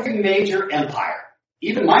 Every major empire,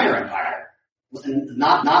 even minor empire, was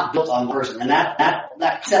not built on person. And that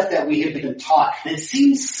concept that we have been taught, and it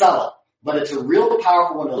seems subtle, but it's a real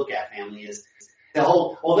powerful one to look at, family, is the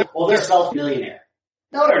whole, they're self-millionaire.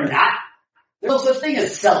 No, they're not. There's no such thing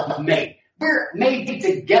as self-made. We're made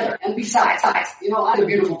together. And besides, you know, I had a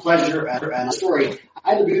beautiful pleasure, and a story,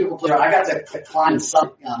 I got to climb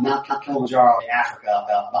Mount Kilimanjaro in Africa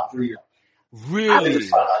about 3 years ago. Really? I never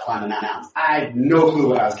thought about climbing that mountain. I had no clue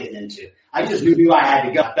what I was getting into. I just knew I had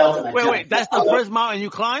to go. I felt it. Wait, that's the first mountain you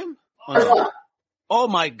climb? Oh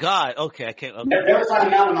my God. Okay, I can't. Okay. Never climbed a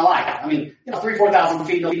mountain in my life. I mean, 3,000-4,000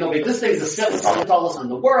 feet, no big. This thing's the 7th tallest in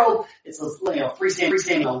the world. It's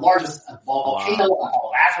freestanding, the largest volcano in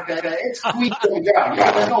all of Africa. It's sweet to the ground.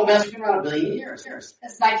 There's no mess. It's been around 1 billion years.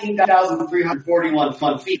 It's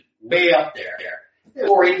 19,341 feet, way up there.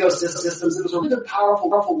 4 ecosystems. It was a really powerful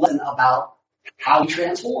lesson about how we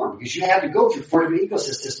transform, because you had to go through 4 different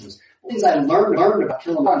ecosystems. Things I learned about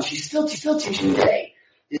Kilimanjaro, and she's still teaching me today,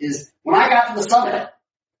 is when I got to the summit,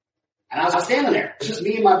 and I was standing there, it's just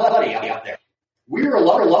me and my buddy out there. We were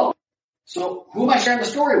alone. So who am I sharing the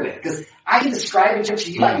story with? Because I can describe it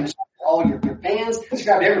to you, I can describe it to all your fans, I can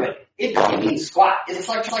describe it to everybody. It doesn't mean squat. It's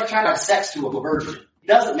like trying to have sex to a virgin. It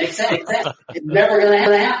doesn't make sense. It's never going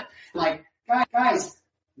to happen. Like, guys,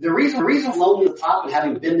 the reason I'm lonely at the top and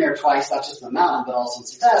having been there twice, not just in the mountain, but also in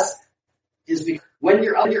success, is because when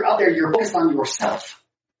you're up there, you're focused on yourself.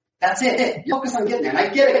 That's it. You're focused on getting there. And I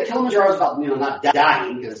get it. Kilimanjaro is about, not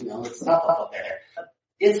dying, because, it's tough up there.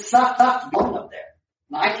 It's tough going up there.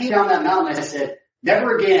 When I came down that mountain, I said,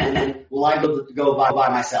 never again will I go by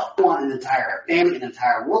myself. I want an entire family, an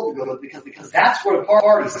entire world to go with, because that's where the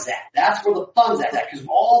party's at. That's where the fun's at. Because we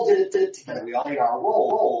all did it together. We all played our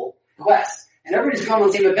role quest. And everybody's going on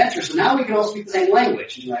the same adventure, so now we can all speak the same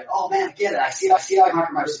language. And you're like, oh man, I get it. I see how I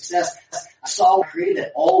conquered my success. I saw what I created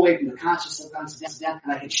that all the way from the conscious, subconscious down,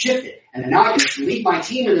 and I can shift it. And now I can lead my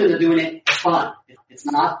team into doing it fun. It's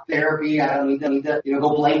not therapy. I don't need to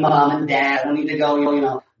go blame mom and dad. I don't need to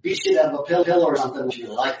go, beat shit out of a pill or something, which you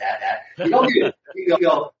really like that. You don't do it. You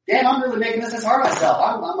go, damn, I'm really making this hard on myself.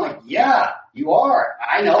 I'm like, yeah, you are.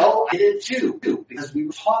 I know. I did it too, because we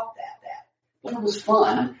were taught that. But it was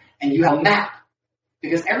fun. And you have a map.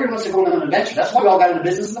 Because everyone wants to go on an adventure. That's why we all got into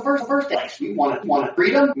business in the first place. We wanted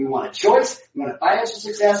freedom, we wanted choice, we wanted financial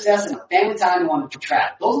success, and family time, we wanted to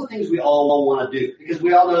travel. Those are the things we all want to do. Because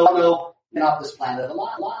we all know we're off this planet a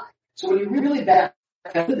lot. So when you really back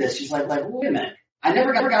into this, she's like, wait a minute. I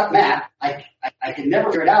never got math. I could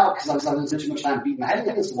never figure it out because I was spending too much time beating my head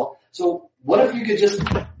against the wall. So what if you could just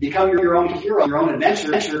become your own hero, your own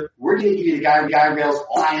adventure? We're going to give you the guide rails,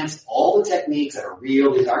 all science, all the techniques that are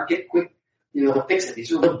real. These aren't get quick, to fix it.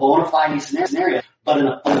 These are real bona fide scenarios, but in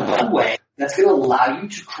a fun way that's going to allow you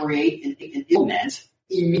to create and implement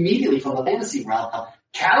immediately from the fantasy realm,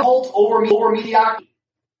 catapult over mediocrity.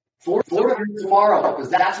 For tomorrow,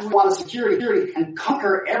 because that's what we want, security, and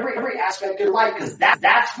conquer every aspect of your life, because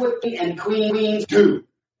that's what king and queens do.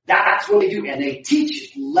 That's what they do, and they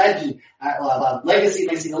teach legacy,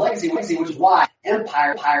 which is why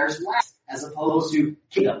empires last, as opposed to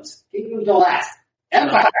kingdoms. Kingdoms don't last.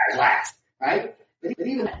 Empires last, right? But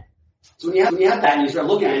even that. So when you have that, and you start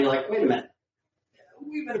looking at it, you're like, wait a minute,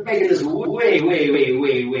 we've been making this way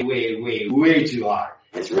too hard.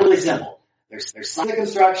 It's really simple. There's science of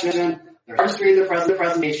construction, there's artistry of the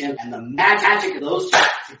presentation, and the magic of those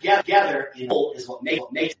two together in whole is what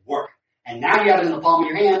makes it work. And now you have it in the palm of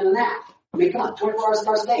your hand and that. I mean, come on, 24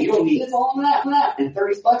 hours a day. You don't need it all on that. And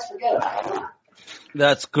 $30, forget about it. Come on.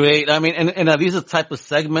 That's great. I mean, and are these the type of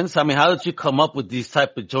segments? I mean, how did you come up with these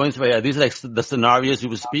type of joints? Are these like the scenarios you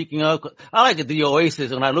were speaking of? I like it, the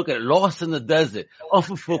Oasis, when I look at it, Lost in the Desert,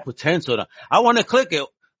 Unfulfilled Potential. I want to click it.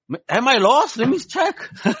 Am I lost? Let me check.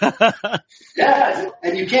 Yeah,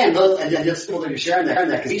 and you can. And just people that you're sharing that,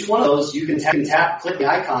 because each one of those you can tap, click the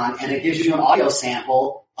icon, and it gives you an audio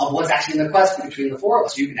sample of what's actually in the quest between the four of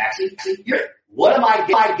us. So you can actually hear it. What am I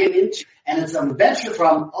getting into? And it's an adventure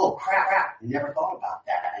from, oh crap, I never thought about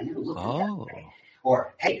that. I never looked at that.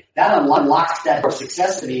 Or, hey, that unlocks that for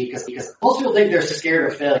success to me, because most people think they're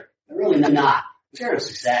scared of failure. They're really not. They're scared of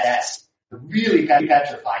success. They're really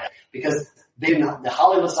petrified because they the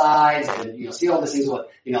Hollywood sides and, see all these things with,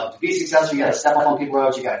 to be successful, you gotta step up on people's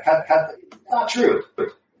roads, you gotta cut. It's not true.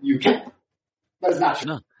 You can, but it's not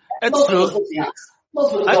true. No, it's true.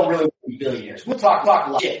 Most of us don't really want to be billionaires. We'll talk a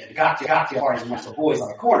lot of shit and cocktail parties and the boys on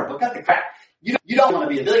the corner, but cut the crap. You don't want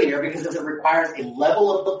to be a billionaire because it requires a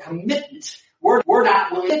level of commitment we're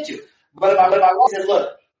not willing to get to. But if I said,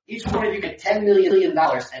 look, each one of you get $10 million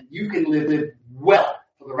and you can live well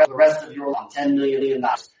for the rest of your life on $10 million,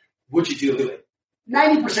 would you do it?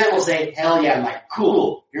 90% will say, hell yeah. I'm like,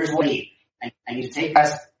 cool, here's what I need. I need to take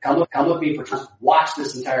class, come with me for just watch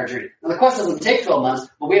this entire journey. Now the quest doesn't take 12 months,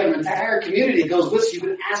 but we have an entire community that goes with you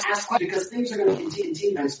and ask questions because things are going to continue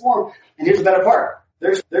to transform. And here's the better part.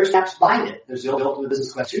 There's apps behind it. There's the Ultimate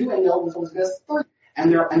Business Quest 2 and the Ultimate Business Quest 3.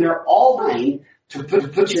 And they're all designed to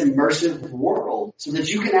put you in an immersive world so that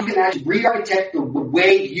you can actually re-architect the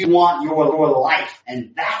way you want your life.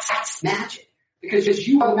 And that's magic. Because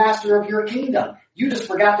you are the master of your kingdom. You just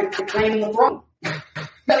forgot to claim the throne.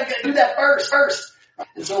 Gotta do that first.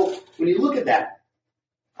 And so when you look at that,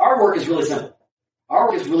 our work is really simple. Our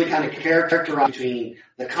work is really kind of characterized between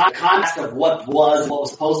the contrast of what was and what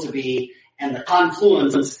was supposed to be and the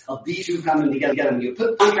confluence of these two coming together. When you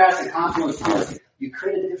put contrast and confluence together, you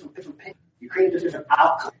create a different picture. You create a different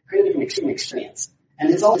outcome. You create a different experience. And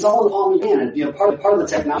it's all in the palm of your hand. And part of the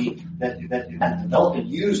technology that developed and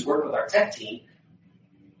used work with our tech team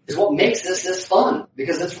is what makes this fun,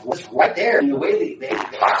 because it's right there in the way they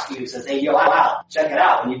talk to you. Says, hey, yo, wow, check it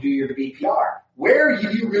out when you do your BPR. Where are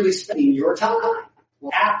you really spending your time? Well,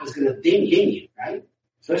 the app is going to ding you, right?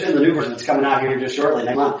 Especially in the new version that's coming out here just shortly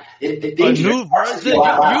next month. It dings a new version?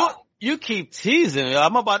 You keep teasing.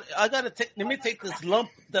 Let me take this lump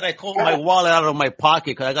that I call my wallet out of my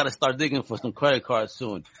pocket, because I got to start digging for some credit cards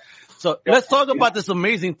soon. So let's talk about this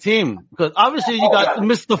amazing team, because obviously you got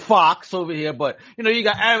Mr. Fox over here, but you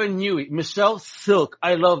got Aaron Newey, Michelle Silk.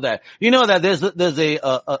 I love that. You know that there's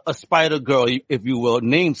a Spider Girl, if you will,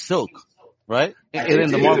 named Silk, right? In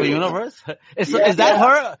the Marvel universe. Is that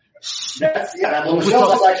her? Yes, yeah. Well,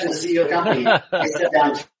 Michelle's actually the CEO of the company. I sat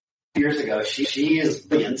down 2 years ago. She is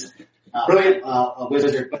brilliant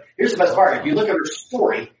wizard. But here's the best part: if you look at her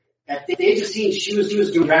story, at the age of 16, she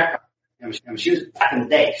was doing drag. She was back in the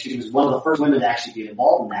day. She was one of the first women to actually be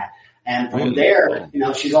involved in that. And from there,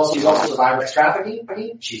 she's also survived sex trafficking.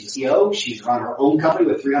 She's a CEO. She's run her own company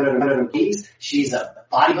with 300 employees. She's a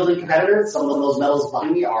bodybuilding competitor. Some of those medals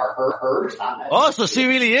behind me are hers. Oh, so she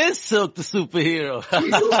really is Silk the superhero.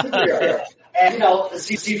 She's a superhero. And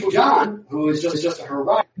Sifu John, who is just her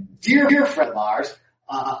right, dear friend of ours,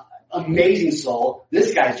 amazing soul.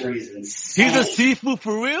 This guy's journey is insane. He's a Sifu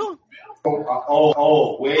for real?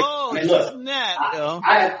 Wait. Oh, I mean, look, snap,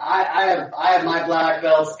 I have my black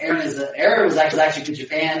belts. Aaron was actually to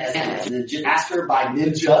Japan as a ninja master by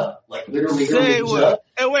ninja, like literally Say ninja. what?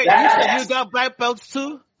 Hey, wait, you said you got black belts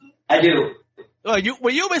too? I do. Oh,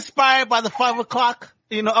 were you inspired by the 5 o'clock?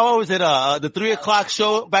 You know, what was it? The 3 o'clock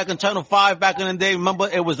show back on Channel 5 back in the day. Remember,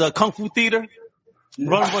 it was a Kung Fu Theater,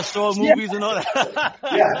 run for short movies and all that.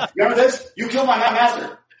 Yeah, you remember this? You killed my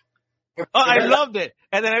master. Oh, I loved it.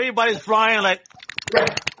 And then everybody's flying like. Great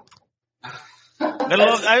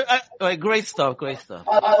stuff. I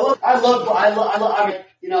mean,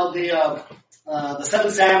 the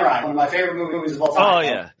Seven Samurai, one of my favorite movies of all time. Oh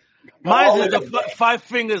yeah. Mine is the Five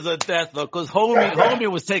Fingers of Death, though, because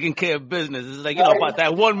homie was taking care of business. It's like, about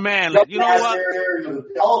that one man, like, you know what?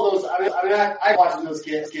 All of those, I watched those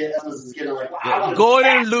kids, I was a kid, I'm like, wow.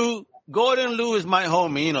 Yeah. Gordon Liu is my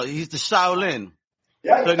homie, he's the Shaolin.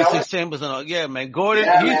 Yeah, 36 Chambers and all. Yeah, man. Gordon,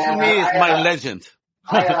 to me is my legend.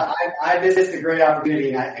 I missed a great opportunity,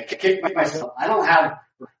 and I kicked myself. I don't have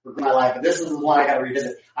my life, but this is the one I got to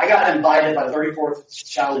revisit. I got invited by the 34th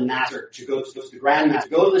Shaolin Master to go to the Grand Master,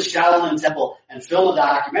 go to the Shaolin Temple and film a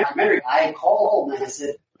documentary. I called and I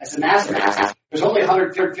said, Master, there's only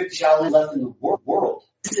 150 Shaolin left in the world.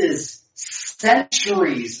 This is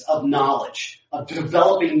centuries of knowledge of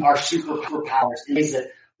developing our superpowers in ways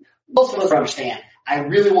that most of us understand. I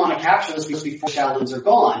really want to capture this before Shaolins are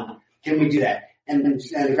gone. Can we do that? And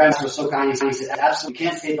the Grandmaster was so kind. He said, absolutely, you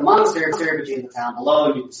can't stay at the monastery, but you in the town below,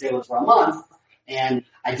 and you can stay with us for a month. And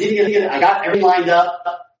I did get it. I got everything lined up,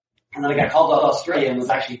 and then I got called to Australia and was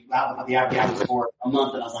actually out with the Africans for a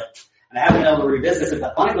month. And I was like, and I haven't been able to revisit it,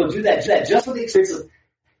 but I want to go do that just for the experience of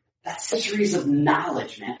that centuries of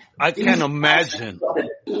knowledge, man. I can't imagine.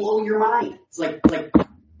 Blow your mind. It's like,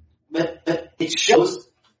 but it shows.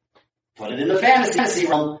 Put it in the fantasy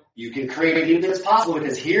realm. You can create anything that's possible,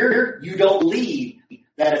 because here you don't believe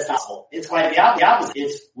that it's possible. It's quite the opposite.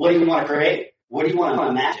 It's, what do you want to create? What do you want to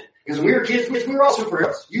imagine? Because when we were kids, we were all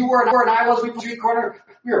superheroes. You were and I was. We put street corner.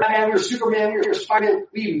 We were Batman. We were Superman. We were Spider-Man.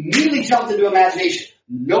 We immediately jumped into imagination.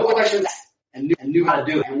 No questions asked, and knew how to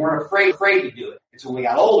do it, and weren't afraid to do it. And so when we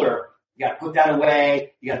got older, you got to put that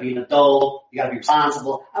away. You got to be an adult. You got to be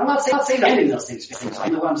responsible. I'm not saying any of those things.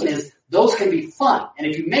 What I'm saying is those can be fun, and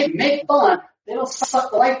if you make fun, they don't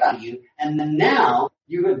suck the life out of you. And then now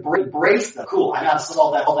you embrace them. Cool. I got to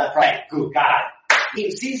solve that problem. Cool. Got it.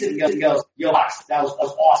 He sees it and goes, yo, Box, that was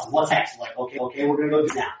awesome. What's next? Like, okay, we're going to go do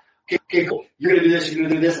this now. Okay, cool. You're going to do this. You're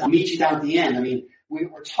going to do this. I'll meet you down at the end. I mean, we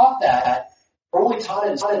were taught that. We're only taught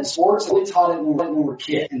it in sports. We're only taught it when we're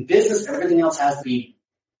kids. In business, everything else has to be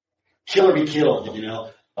kill or be killed.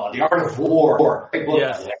 The Art of War.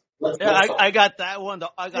 Yeah. I got that one.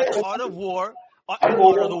 I got the Art of War, Art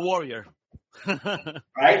of the Warrior.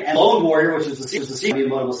 Right? And Lone Warrior, which is the secret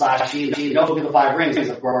of Musashi, and don't forget the 5 rings,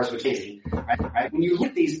 of course, which is easy. Right? When you look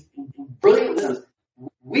at these brilliant lessons,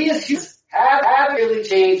 we as humans haven't really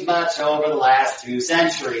changed much over the last 2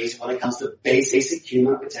 centuries when it comes to basic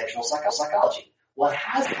human architectural psychology. What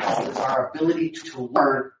has helped is our ability to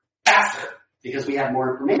learn faster, because we have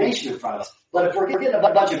more information in front of us. But if we're getting a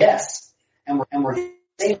bunch of guests and we're the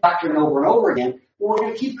same doctrine over and over again, we're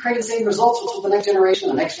going to keep creating the same results with the next generation,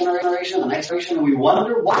 the next generation, and we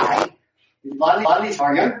wonder why a lot of these,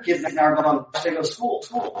 our younger kids now are going to go to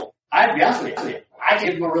school. I'd be honest with you, I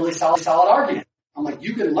give them a really solid argument. I'm like,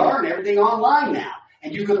 you can learn everything online now,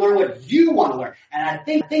 and you can learn what you want to learn. And I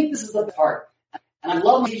think this is the part. And I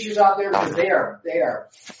love teachers out there, because they are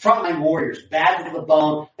frontline warriors, bad to the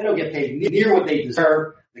bone. They don't get paid near what they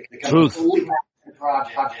deserve. They completely passionate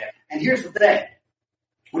project. And here's the thing.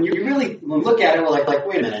 When you really look at it, we're like,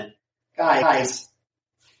 wait a minute, guys,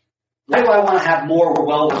 why do I want to have more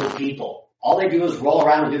well-wished people? All they do is roll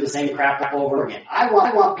around and do the same crap over again. I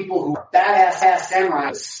want people who are badass samurai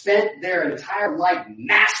who spent their entire life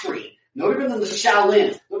mastering. No different than the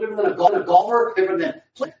Shaolins, no different than a golfer, different than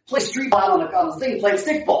play street ball on the thing, play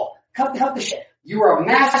stickball. Cut the shit. You are a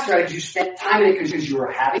master at it. You spent time in it because you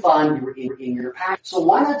were having fun. You were in your passion. So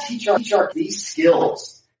why not teach these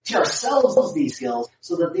skills? Teach ourselves these skills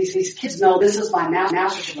so that these kids know this is my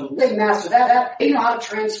mastership, and they master that. They know how to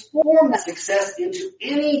transform that success into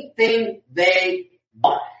anything they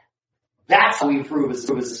want. That's how we improve as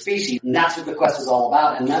a species, and that's what the quest is all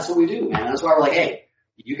about, and that's what we do, man. That's why we're like, hey,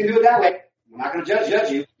 you can do it that way. We're not going to judge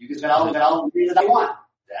you. You can spend all the things that you want.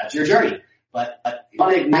 That's your journey. But if you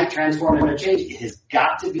want to ignite, transform, and change, it has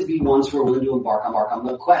got to be ones who are willing to embark on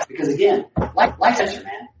the quest. Because again, life's adventure,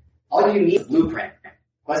 man. All you need is a blueprint.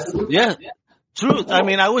 Yeah, truth. I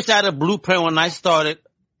mean, I wish I had a blueprint when I started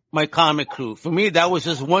my comic crew. For me, that was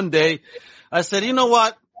just one day. I said, you know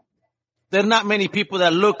what? there are not many people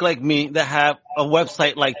that look like me that have a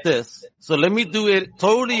website like this. So let me do it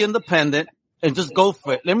totally independent and just go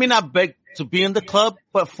for it. Let me not beg to be in the club,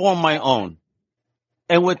 but form my own.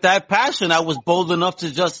 And with that passion, I was bold enough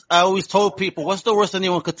to I always told people, what's the worst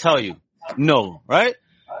anyone could tell you? No, right?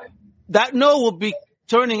 That no will be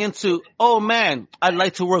turning into, oh man, I'd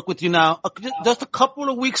like to work with you now. Just a couple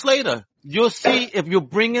of weeks later, you'll see if you're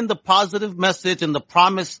bringing the positive message and the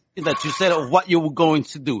promise that you said of what you were going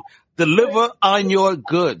to do. Deliver on your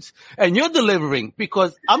goods. And you're delivering,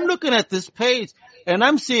 because I'm looking at this page and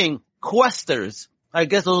I'm seeing questers. I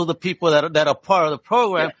guess those are the people that are part of the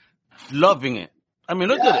program, loving it. I mean,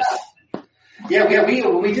 look at this. Yeah,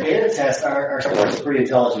 when we did beta test, our staff was pretty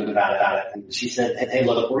intelligent about it. And she said, hey,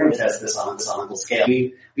 look, we're going to test this on a global scale.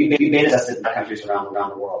 We beta tested in countries around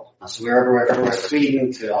the world. So we were everywhere,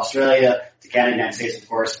 Sweden to Australia to Canada, United States, of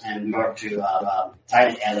course, and we went to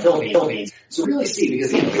Thailand and the Philippines. So we really see,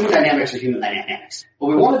 because human dynamics are human dynamics. But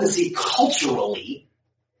we wanted to see culturally,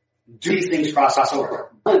 do these things cross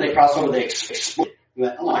over? When they cross over, they explode. We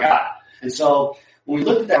went, oh my God. And so when we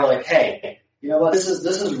looked at that, we're like, hey, you know what? This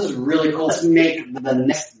is really cool. Let's make the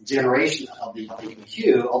next generation of the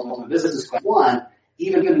UQ, Ultimate Business Quest 1,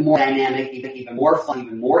 even more dynamic, even more fun,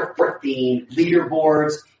 even more themed,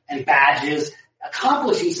 leaderboards and badges,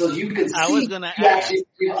 accomplishing so you can see you actually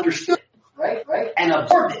understood it, right? And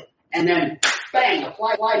absorbed it. And then, bang,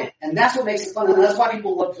 applied it. And that's what makes it fun. And that's why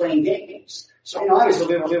people love playing games. So, obviously,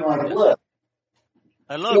 people are like, look.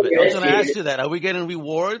 I love it. I was going to ask you that. Are we getting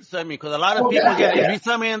rewards? I mean, because a lot of people every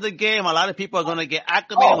time we end the game, a lot of people are going to get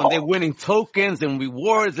acclimated when they're winning tokens and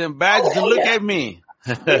rewards and badges. And look at me.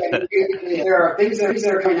 There are things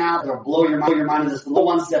that are coming out that will blow your mind. This little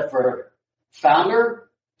one step further. Founder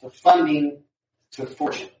to funding to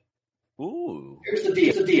fortune. Ooh. Here's the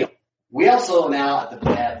deal. We also now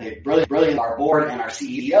have the brilliant our board and our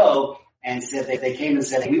CEO, and said they came and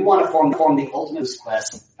said, we want to form the Ultimate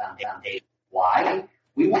Quest Foundation. Why?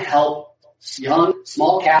 We want to help young,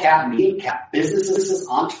 small cap, medium cap businesses,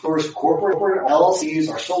 entrepreneurs, corporate LLCs,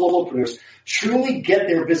 or solopreneurs truly get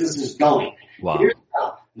their businesses going. Wow. Here's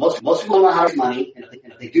how. Most people don't know how to make money, and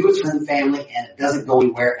if they do, it's for their family, and it doesn't go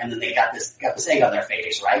anywhere, and then they got this egg on their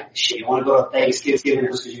face, right? Shit, you want to go to Thanksgiving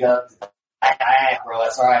because you got, bro,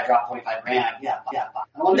 that's all right, I dropped 25 grand. Yeah,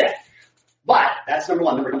 I don't want that. But that's number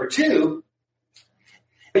one. Number two,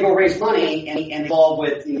 they go raise money and involved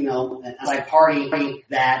with, an outside party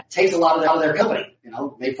that takes a lot of their company.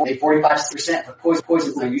 They 45% for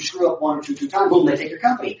poison. Now you screw up one or two times, boom, they take your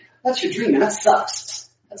company. That's your dream, and that sucks.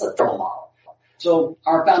 That's a terrible model. So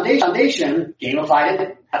our foundation gamified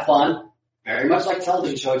it, had fun, very much like a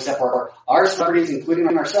television show, except for our celebrities, including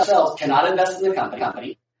ourselves, cannot invest in the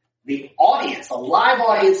company. The audience, the live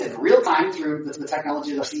audience in real time through the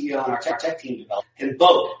technology that our CEO and our tech team developed, can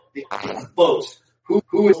vote. They can vote.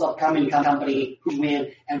 Who is the upcoming company, who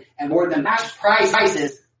win, and more than match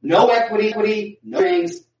prizes, no equity, no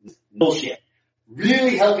things, bullshit.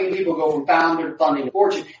 Really helping people go from founder to funding to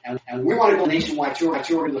fortune, and we want to go nationwide tour.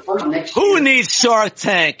 The first one next year. Who needs Shark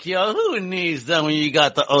Tank, yo? Who needs that when you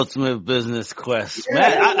got the Ultimate Business Quest? Yeah,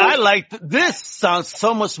 man, I like this. Sounds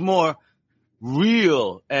so much more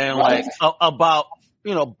real and like about,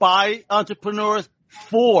 by entrepreneurs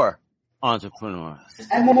for entrepreneurs.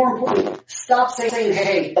 And more importantly, stop saying,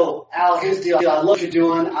 hey, Al, here's the deal. I love what you're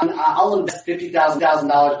doing. I'll invest $50,000,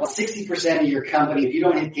 but 60% of your company. If you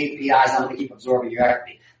don't hit KPIs, I'm going to keep absorbing your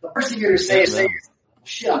equity. The first thing you're going to say is,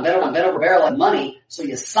 shit, I'm bet over barrel of money. So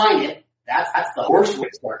you sign it. That's the worst way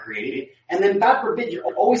to start creating. And then, God forbid, you're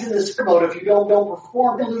always in this mode. If you don't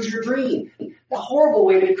perform, you lose your dream. The horrible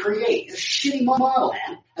way to create is a shitty model,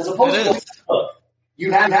 man. As opposed to,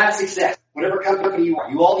 you have had success. Whatever company you are,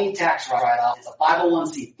 you all need tax write-off. It's a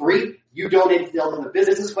 501c3. You donate to the Ultimate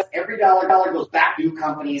Business Quest. Every dollar goes back to new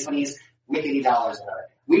companies. Make any dollars out of it.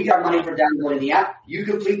 We got money for downloading the app. You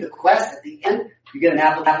complete the quest. At the end, you get an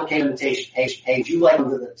application invitation page. You like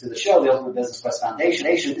to the show, the Ultimate Business Quest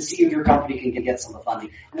Foundation, to see if your company can get some of the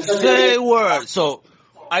funding. Say word. So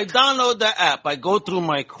I download the app. I go through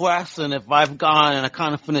my quest, and if I've gone and I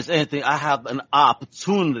kind of finished anything, I have an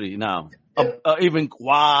opportunity now.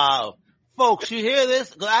 Wow. Folks, you hear this?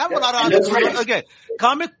 Because I have a lot of entrepreneurs. Again,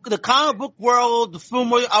 the comic book world, the film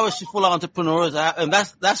world, obviously full of entrepreneurs, and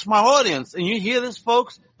that's my audience. And you hear this,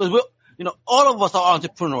 folks? Because all of us are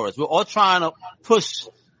entrepreneurs. We're all trying to push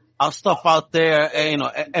our stuff out there,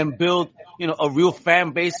 and build, a real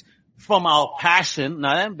fan base from our passion,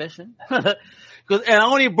 not ambition. And I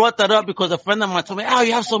only brought that up because a friend of mine told me, "Oh,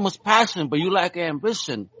 you have so much passion, but you lack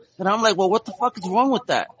ambition." And I'm like, well, what the fuck is wrong with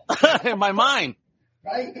that in my mind?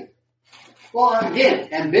 Right. Well, again,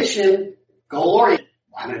 ambition, goal-oriented.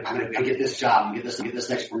 I'm gonna get this job, get this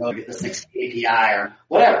next promotion, get this next API or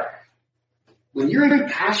whatever. When you're in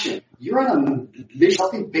passion, you're on a mission,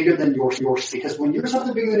 something bigger than yours. Because when you're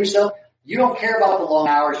something bigger than yourself, you don't care about the long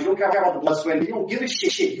hours. You don't care about the blood sweat. You don't give a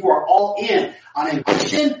shit. You are all in on a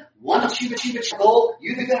mission. Once you achieve a goal,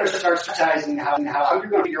 you then are start strategizing how you're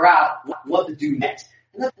going to figure out what to do next.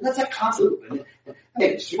 And that's a constant loop.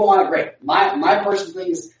 Okay, so people want to great. My personal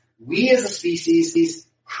thing is we as a species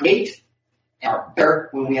create and are better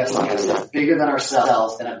when we have something that's bigger than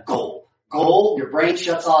ourselves than a goal. Goal, your brain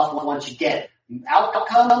shuts off once you get it.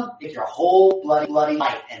 Outcome, it's your whole bloody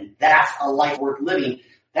life. And that's a life worth living.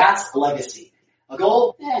 That's a legacy. A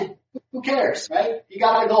goal, who cares, right? You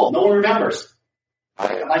got a goal. No one remembers.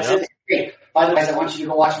 I said, hey, by the way, I want you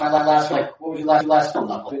to go watch my last, like, what was your last film?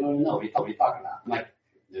 We don't even know. What are you talking about? I'm like,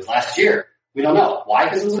 it was last year. We don't know. Why?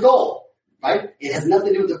 Because it was a goal, right? It has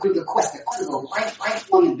nothing to do with the quest. The quest is a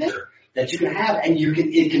lifelong adventure that you can have, and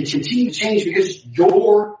it can continue to change because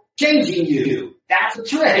you're changing you. That's the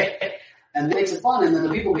trick. And it makes it fun. And then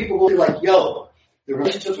the people will be like, yo, the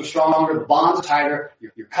relationships are stronger, the bonds are tighter,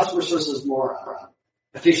 your customer service is more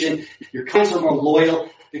efficient, your clients are more loyal,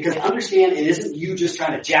 because they understand it isn't you just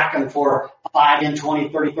trying to jack them for 5, 10,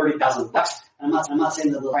 20, 30, $30,000. I'm not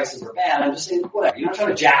saying that the prices are bad. I'm just saying whatever. You're not trying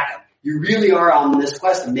to jack them. You really are on this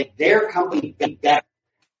quest to make their company better.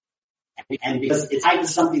 And because it's tied to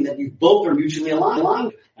something that you both are mutually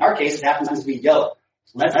aligned. In our case, it happens to be, yo,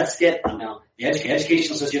 let's get, the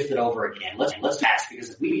educational system shifted over again. Let's ask,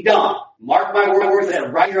 because if we don't, mark my words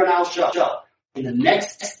that right here on our show, in the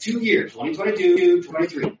next 2 years, 2022,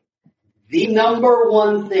 2023, the number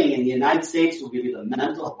one thing in the United States will be the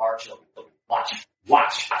mental health of our children. Watch.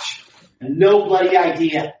 And no bloody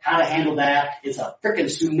idea how to handle that. It's a freaking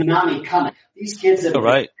tsunami coming. These kids have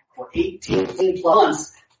been for 18 plus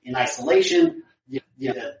months in isolation,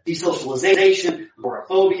 desocialization,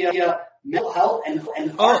 agoraphobia, mental health, and okay.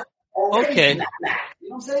 You know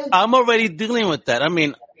what I'm saying? I'm already dealing with that. I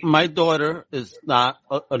mean, my daughter is not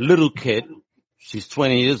a little kid. She's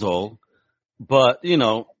 20 years old. But,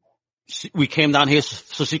 we came down here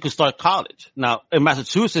so she could start college. Now, in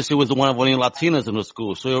Massachusetts, she was one of the only Latinas in the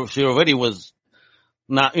school. So she already was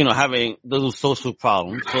not, having those social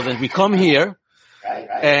problems. So then we come here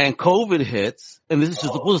and COVID hits, and this is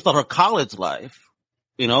supposed to start her college life,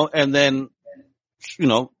 and then,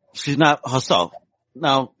 she's not herself.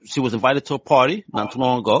 Now, she was invited to a party not too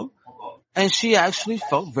long ago, and she actually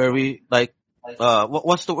felt very,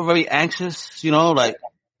 very anxious,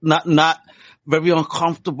 not very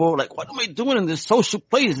uncomfortable. Like, what am I doing in this social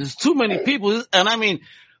place? There's too many people. And I mean,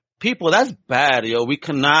 people, that's bad, yo. We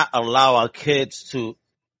cannot allow our kids to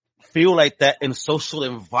feel like that in social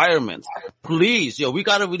environments. Please, yo, we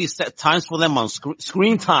gotta really set times for them on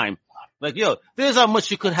screen time. Like, yo, there's how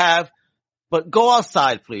much you could have, but go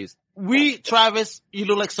outside, please. Travis, you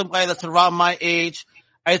look like somebody that's around my age.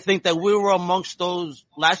 I think that we were amongst those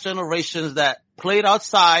last generations that played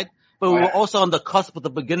outside, but we were also on the cusp of the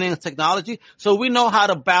beginning of technology. So we know how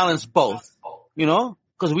to balance both,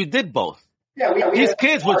 because we did both. Yeah, these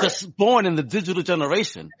kids were just born in the digital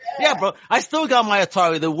generation. Yeah, bro. I still got my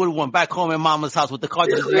Atari, the wood one, back home in Mama's house with the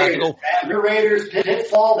cartridges. Your Raiders,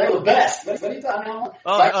 Pitfall, they were the best. What are you talking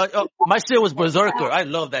about? My shit was Berserker. I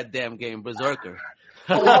love that damn game, Berserker.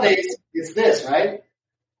 Well, nowadays, it's this, right?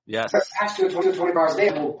 Yes. Attached to it 24 hours a day.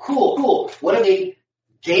 Well, cool. What are they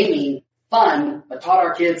gaming? Fun, but taught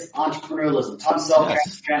our kids entrepreneurialism, taught them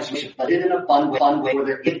self-transformation, but did it in a fun way where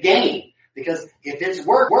they're in game. Because if it's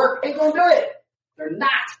work, they gonna do it. They're not.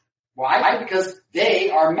 Why? Because they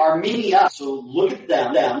are meeting up. So look at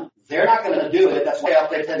them. They're not gonna do it. That's why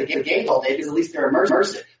they play the games all day, because at least they're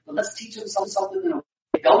immersive. But let's teach them something in a way.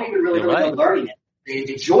 They don't even really know learning it. They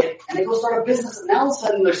enjoy it, and they go start a business, and now all of a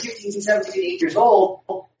sudden they're 16, 17, 18 years old.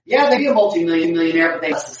 Yeah, they be a multi-millionaire, but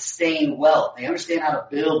they sustain wealth. They understand how to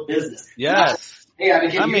build business. Yes. Hey, I've been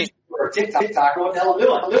getting YouTube or TikTok, or what the hell I'm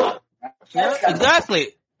doing. Yeah,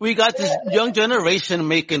 exactly. We got this young generation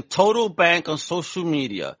making total bank on social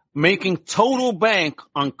media, making total bank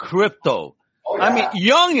on crypto. Oh, yeah. I mean,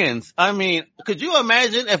 youngins. I mean, could you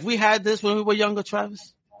imagine if we had this when we were younger,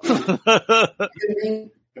 Travis? Bill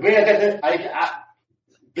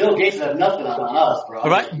Gates had nothing on us, bro.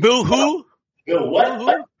 Right? Bill who? Bill what? I was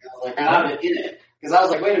like, I'm in it. Because I was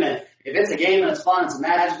like, wait a minute. If it's a game and it's fun, it's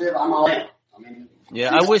imaginative, I'm all in. Yeah,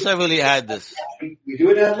 I wish I really had this. We do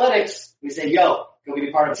it in athletics. We say, yo, go be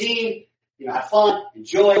part of a team, have fun,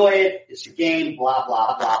 enjoy it, it's your game, blah,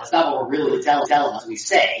 blah, blah. That's not what we're really telling us. We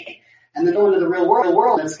say. And then go into the real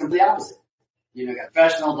world, and it's completely opposite. Get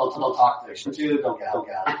professional, don't talk to their shit, don't get out.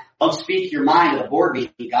 Don't speak your mind at a board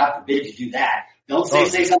meeting. God forbid you do that. Don't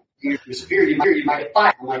say something you're superior, you might get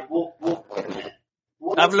fired. I'm like, well, wait a minute.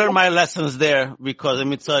 I've learned my lessons there because let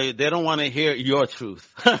me tell you, they don't want to hear your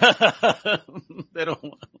truth. They don't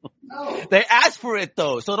want. No. They ask for it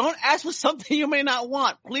though, so don't ask for something you may not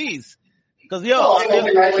want, please. Because you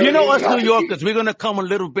know us New Yorkers, we're gonna come a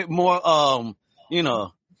little bit more,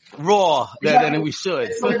 raw than we should.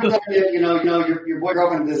 It's like, your boy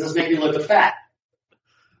girlfriend, does this make you look fat?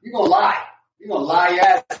 You're gonna lie. You're gonna lie your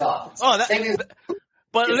ass off.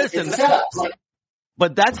 But listen. It's a setup.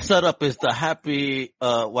 But that setup is the happy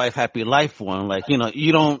wife, happy life one. Like, you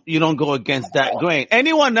don't go against that grain.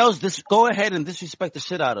 Anyone else, just go ahead and disrespect the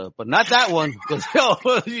shit out of it, but not that one, because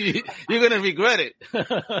you're gonna regret it.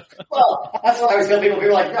 Well, that's what I always tell people.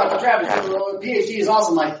 People are like, no, Travis, PhD is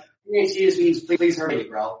awesome. Like, PhD just means please hurry me,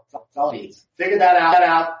 bro. That's all it means. Figure that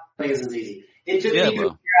out. Please is easy. It took me to figure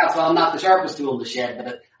out, so I'm not the sharpest tool in the shed,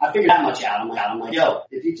 but I figured that much out. I'm like, yo,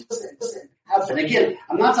 if you just have fun. Again,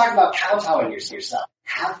 I'm not talking about kowtowing yourself.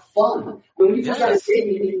 Have fun. When you first started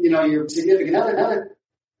dating, your significant other,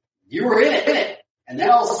 you were in it. And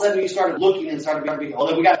then all of a sudden you started looking and started being,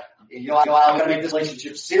 we got to make this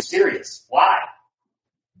relationship serious. Why?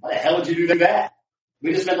 Why the hell would you do that?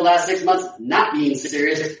 We just spent the last 6 months not being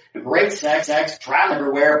serious, great sex, traveling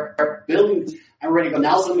everywhere, building. I'm ready to go.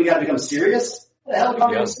 Now suddenly we got to become serious? What the hell are we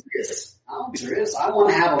becoming serious? I don't be serious. I want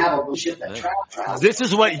to have a relationship that travels. This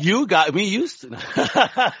is what you got me used to.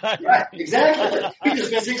 Right, exactly. We just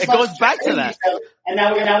spent 6 months. It goes back to that. And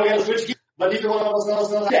now we got to switch gears. But neither one of us knows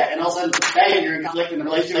that. And all of a sudden, bang, you're in conflict in the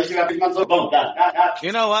relationship after 6 months. Boom, done.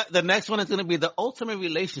 You know what? The next one is going to be the ultimate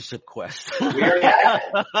relationship quest. We already have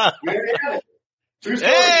it. True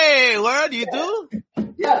story. Hey, word, you do?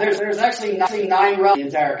 Yeah, there's actually 9 realms in the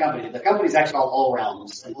entire company. The company's actually called All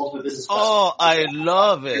Realms, and Ultimate Business Quest. Oh, I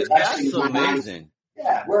love it. That's amazing.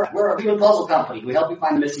 Yeah, we're a human puzzle company. We help you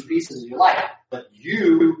find the missing pieces of your life. But we're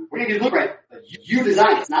going to do the blueprint, but you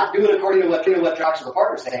design it. It's not do it according to what Josh or the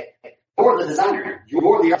partners say. You're the designer.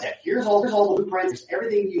 You're the architect. Here's all the blueprints. Here's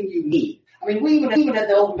everything you need. I mean, we even at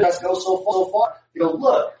the Ultimate Business go so far. You go,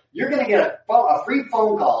 look, you're going to get a free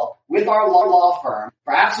phone call with our law firm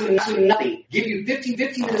for absolutely nothing. Give you 15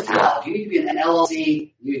 minutes to call. Do you need to be an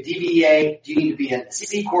LLC? Do you need a DBA? Do you need to be a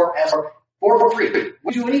C Corp? S Corp? For free.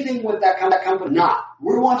 We do anything with that company? Not.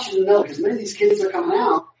 We want you to know because many of these kids are coming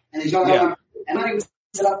out and these young men and not even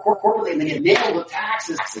set up corporately and they get nailed with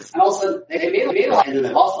taxes and all of a sudden they made a lot and then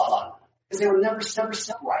they lost a lot of money because they were never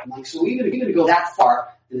set right. Like so, even to go that far,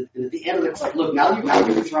 and at the end of it, it's like, look, now you've got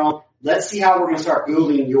your throne. Let's see how we're going to start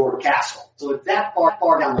building your castle. So it's that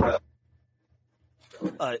far down the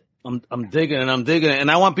road. I'm digging it. And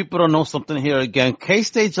I want people to know something here again. In case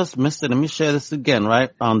they just missed it, let me share this again, right?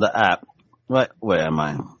 On the app. Right, where am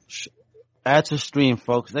I? Add to stream,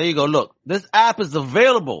 folks. There you go. Look, this app is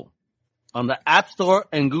available on the App Store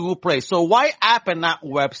and Google Play. So why app and not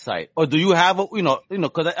website? Or do you have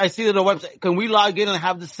because I see that the website, can we log in and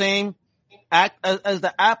have the same act as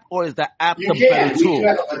the app, or is the app the better tool?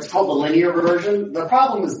 It's called the linear version. The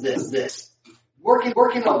problem is this. Working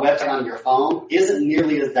on a website on your phone isn't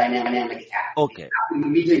nearly as dynamic as app. Okay. App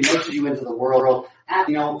immediately immerses you into the world. App,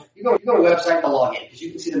 you go to a website to log in because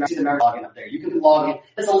you can see the login up there. You can log in.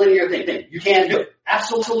 It's a linear thing. You can do it.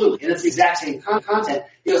 Absolutely. And it's the exact same content,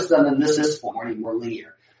 just done in this form, or more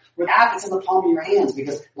linear. With app, it's in the palm of your hands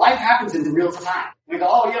because life happens in real time. We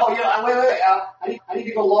go, wait, I need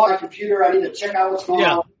to go log my computer. I need to check out what's going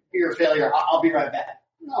on. Computer failure. I'll be right back.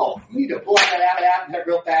 No, you need to pull out that app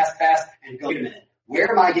real fast, and go, wait a minute. Where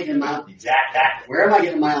am I getting my own Where am I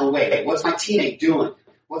getting my own way? What's my teammate doing?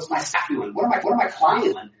 What's my staff doing? What are my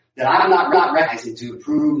clients doing that I'm not recognizing to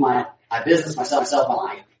improve my business, myself, my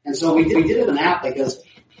life? And so we did it in an app because,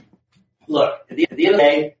 look, at the end of the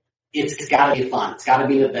day, it's got to be fun. It's got to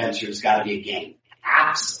be an adventure. It's got to be a game.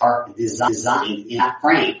 Apps are designed in that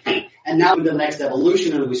frame. And now we do the next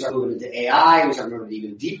evolution, and we start moving into AI. We start moving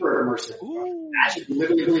even deeper immersive. Magic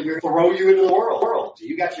literally throw you into the world. So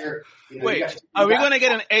you got your. Are we going to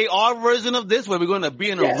get an AR version of this, where we're going to be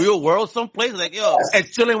in a real world someplace, like and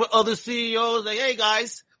chilling with other CEOs, like, hey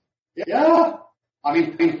guys. Yeah. I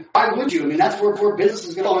mean, why would you? I mean, that's where business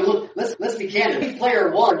is going. Look, let's be candid.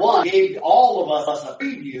 Player one gave all of us a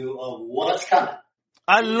preview of what's coming.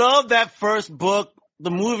 I love that first book. The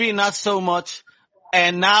movie, not so much.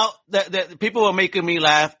 And now that people are making me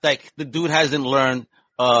laugh, like the dude hasn't learned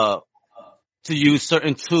to use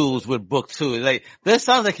certain tools with book 2. Like this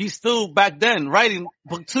sounds like he's still back then writing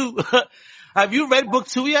book 2. Have you read book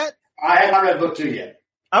 2 yet? I have not read book 2 yet.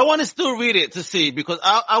 I want to still read it to see because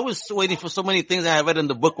I was waiting for so many things I had read in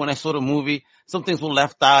the book when I saw the movie. Some things were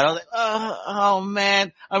left out. I was like, oh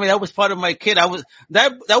man. I mean, that was part of my kid. That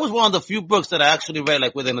was one of the few books that I actually read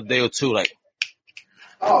like within a day or two. Like,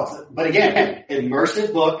 oh, but again,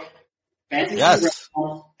 immersive book, fantasy, yes,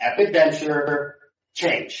 realm, epic adventure,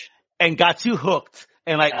 change, and got you hooked.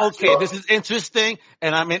 And like, okay, this is interesting,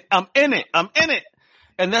 and I'm in it.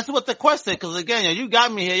 And that's what the question, because again, you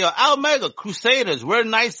got me here, Al Mega, Crusaders, we're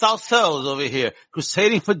nice ourselves over here,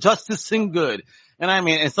 crusading for justice and good. And I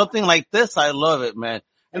mean, and something like this, I love it, man.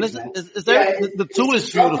 And the tool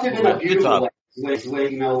is beautiful. Beautiful way,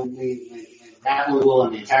 Matt Will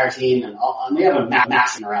and the entire team, and we have a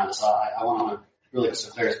massive around us. So I want to really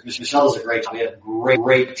Michelle does a great job. We have a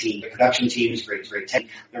great team. The production team is great team.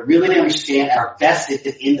 They really understand and are vested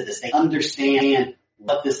into this. They understand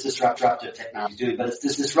what this disruptive technology is doing, but it's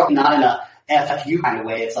this disrupting not in a FFU kind of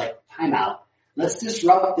way. It's like, time out. Let's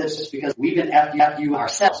disrupt this just because we've been FFU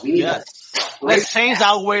ourselves. We need Let's change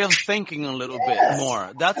our way of thinking a little bit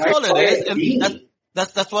more. That's all it is. And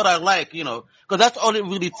that's what I like, because that's all it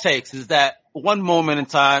really takes is that one moment in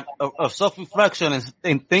time of self-reflection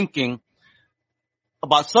and thinking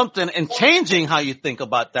about something and changing how you think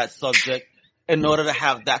about that subject in order to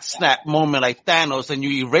have that snap moment like Thanos, and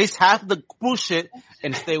you erase half the bullshit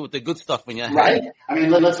and stay with the good stuff in your head. Right? I mean,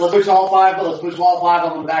 let's push all five on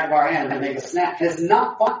the back of our hand and make a snap. And it's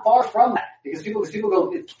not far from that because people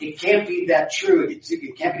go, it can't be that true.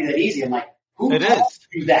 It can't be that easy. I'm like, who taught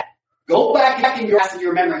you that? Go back in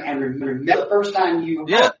your memory and remember the first time you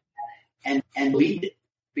heard it and believe it.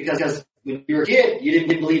 Because when you were a kid, you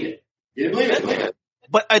didn't believe it. You didn't believe it.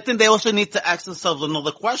 But I think they also need to ask themselves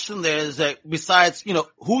another question there is that besides,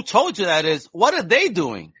 who told you that is, what are they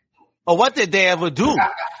doing? Or what did they ever do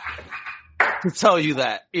to tell you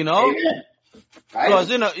that, Amen. Right?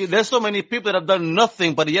 Because, there's so many people that have done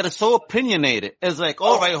nothing, but yet it's so opinionated. It's like,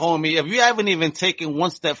 all right, homie, if you haven't even taken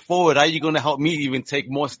one step forward, how are you going to help me even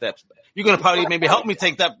take more steps? You're going to probably maybe help me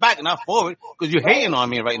take that back, not forward, because you're hating on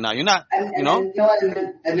me right now. You're not, And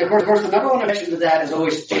of course, the number one objection to that is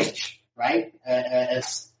always change. Right?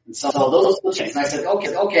 So those changes. And I said,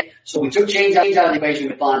 okay. So we took change out of the equation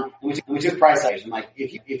with fun, and we took price out. I'm like,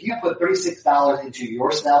 if you put $36 into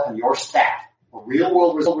yourself and your staff for real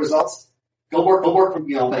world results, go work for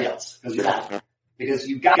somebody else because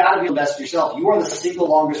you've got to be invested in yourself. You are the single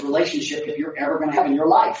longest relationship that you're ever going to have in your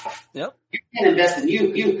life. Yep. You can't invest in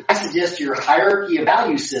you. I suggest your hierarchy of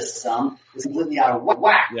value system is completely out of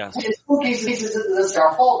whack. Yes. In some cases, that's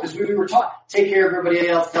our fault because we were taught take care of everybody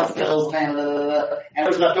else, bills, and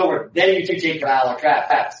what's left over. Then you take care of our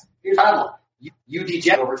traps. Here's the problem. You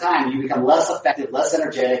degenerate over time. You become less effective, less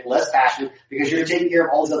energetic, less passionate because you're taking care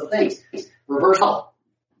of all these other things. Reverse help.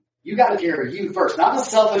 You got to take care of you first, not the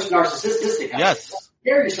selfish, narcissistic. Yes.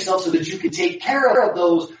 Take care of yourself so that you can take care of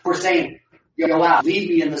those who are saying, wow, lead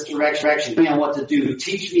me in this direction. Tell me what to do.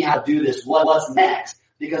 Teach me how to do this. What's next?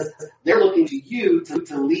 Because they're looking to you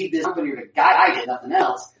to lead this company or to guide it, nothing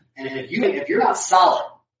else. And if you're not solid,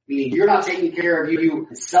 meaning you're not taking care of you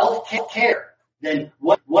self-care, then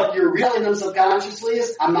what you're realizing them subconsciously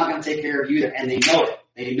is, I'm not going to take care of you either. And they know it.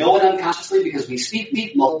 They know it unconsciously because we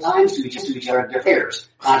speak multiple times to each other in their affairs,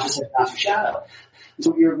 conscious and conscious shadow.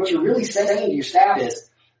 So what you're really saying to your staff is,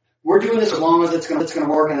 we're doing this as long as it's going to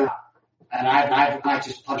work, and I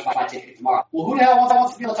just punch my ticket tomorrow. Well, who the hell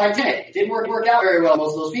wants to be on the Titanic? It didn't work out very well.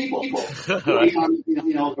 Most of those people,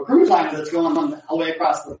 a cruise liner that's going on all the way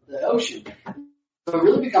across the ocean. So it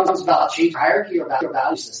really becomes about changing hierarchy or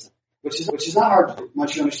value system, which is not hard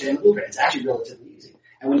once you understand the blueprint. It's actually relatively easy.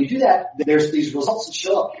 And when you do that, there's these results that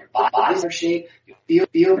show up. Your body's in shape, you feel,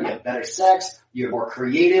 you have better sex, you're more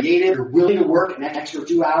creative, you're willing to work an extra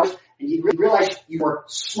 2 hours, and you realize you work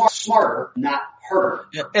smarter, not harder.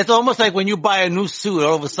 It's almost like when you buy a new suit,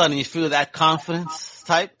 all of a sudden you feel that confidence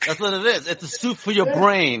type. That's what it is. It's a suit for your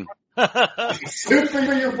brain. Suit for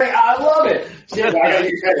your brain. I love it. Shit, I know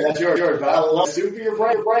you said it. That's yours, but I love suit for your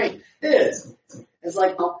brain. It is. It's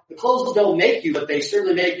like the clothes don't make you, but they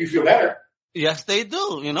certainly make you feel better. Yes, they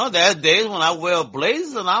do. There are days when I wear a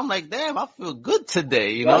blazer and I'm like, damn, I feel good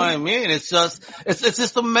today. You know what I mean? It's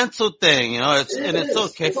just a mental thing, it's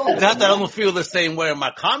okay. Not that I don't feel the same way in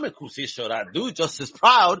my comic Crusader shirt. I do just as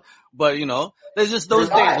proud, but there's just those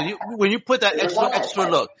days when you put that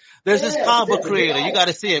extra look. There's this comic book creator. You got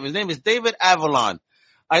to see him. His name is David Avalon.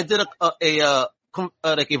 I did a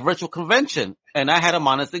virtual convention and I had him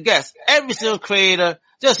on as a guest. Every single creator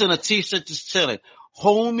just in a t-shirt, just chilling.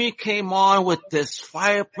 homie came on with this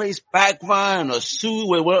fireplace background and a suit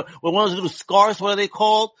with one of those little scarves, what are they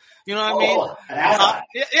called? You know what I mean?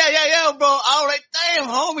 Yeah, bro. I was like, damn,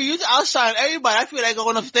 homie, you outshine everybody. I feel like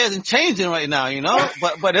going upstairs and changing right now, you know?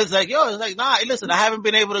 But it's like, nah, listen, I haven't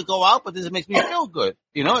been able to go out, but this makes me feel good.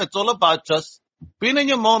 You know, it's all about just being in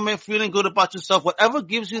your moment, feeling good about yourself, whatever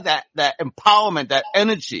gives you that empowerment, that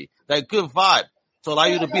energy, that good vibe to allow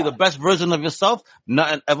you to be the best version of yourself.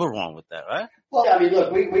 Nothing ever wrong with that, right? Well, I mean,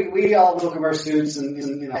 look, we all look at our suits and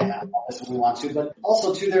you know, that's what we want to, but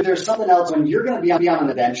also too, there's something else when you're going to be on an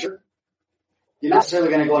adventure. You're not necessarily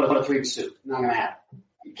going to go in a three-piece suit. Not going to happen.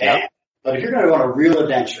 You can. Yep. But if you're going to go on a real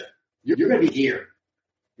adventure, you're going to be here.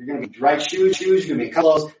 You're going to be right shoes. You're going to be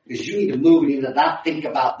clothes because you need to move. You need to not think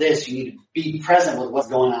about this. You need to be present with what's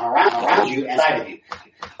going on around you and inside of you.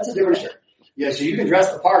 That's a different shirt. Yeah, so you can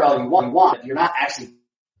dress the part all you want. If you're not actually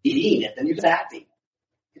being it, then you're just acting.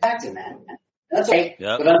 You're acting, man. And that's okay.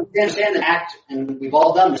 Yep. But understand and act, and we've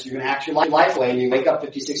all done this. You're going to act your life away, and you wake up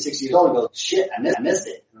 56, 60 years old and go, shit, I missed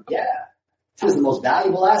it. Yeah. Time is the most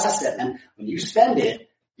valuable asset, and when you spend it,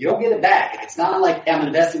 you don't get it back. It's not like I'm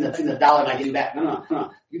investing the dollar and I get it back. No.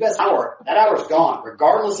 You invest an hour. That hour's gone,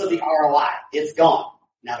 regardless of the ROI. It's gone.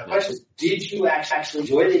 Now the question is, did you actually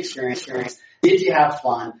enjoy the experience? Did you have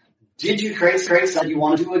fun? Did you create something you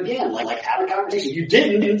want to do again? Like have a conversation. You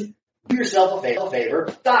didn't. Do yourself a favor.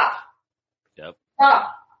 Stop. Yep.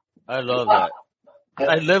 Stop. I love that.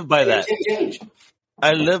 I live by that. Change.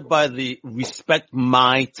 I live by the respect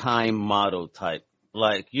my time motto type.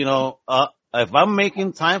 Like, you know, if I'm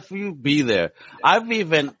making time for you, be there. I've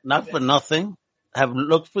even, not for nothing, have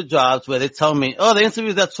looked for jobs where they tell me, oh, the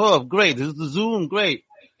interview's at 12. Great. This is the Zoom. Great.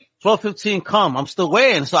 12:15, come. I'm still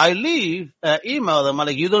waiting. So I leave, email them. I'm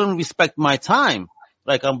like, you don't respect my time.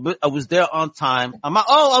 Like, I was there on time. I'm like,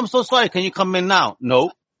 oh, I'm so sorry. Can you come in now?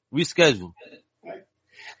 Nope. Reschedule.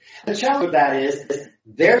 The challenge with that is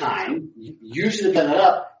their time, usually done it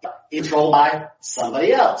up, is controlled by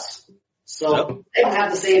somebody else. So they don't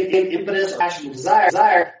have the same impetus or passion or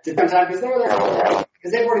desire to come time because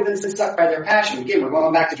they've already been stuck by their passion. Again, we're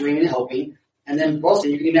going back to dreaming and hoping. And then also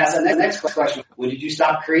you can even ask that next question. When did you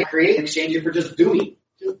stop creating and exchange it for just doing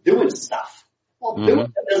stuff? Well,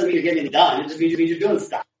 doing doesn't mean you're getting it done. It just means you're doing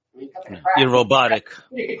stuff. I mean, cut the crap. You're robotic.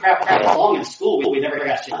 You get crap along in school. We never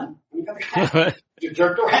got shit done. I mean, cut the crap. You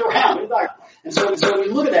jerked around. And so when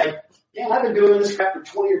you look at that, damn, I've been doing this crap for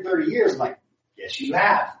 20 or 30 years. I'm like, yes, you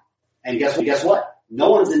have. And guess what?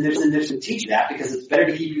 No one's in this to teach you that because it's better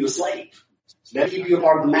to keep you a slave. It's better to keep you a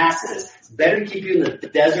part of the masses. It's better to keep you in the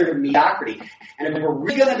desert of mediocrity. And if we're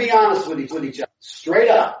really going to be honest with each other, straight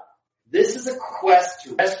up, this is a quest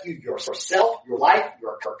to rescue yourself, your life,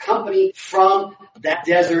 your company from that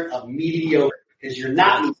desert of mediocre. Because you're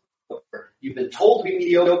not mediocre. You've been told to be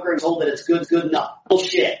mediocre and told that it's good enough.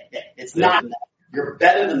 Bullshit. It's not enough. You're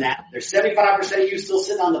better than that. There's 75% of you still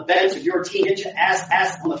sitting on the bench of your team. Get your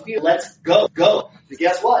ass on the field. Let's go. Because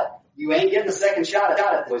guess what? You ain't getting a second shot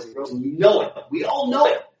at it, boys and girls, and you know it. We all know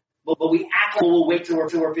it. But we act like we'll wait till we're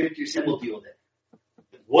 50 and we'll deal with it.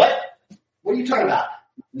 What? What are you talking about?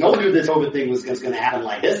 No one knew this COVID thing was going to happen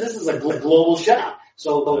like this. This is a global shutdown.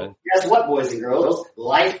 So guess what, boys and girls?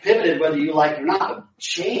 Life pivoted whether you like it or not.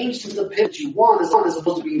 Change to the pivot you want as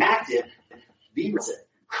opposed to being active. Be with it.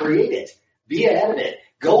 Create it. Be ahead of it.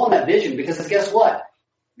 Go on that vision because guess what?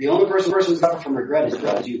 The only person who suffers from regret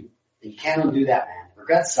is you. And you can't undo that, man.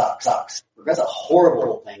 Regret sucks. Regret's a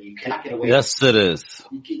horrible thing. You cannot get away from it. Yes, it is.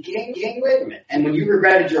 You can't get away from it. And when you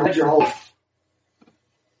regretted your whole life,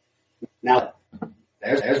 now,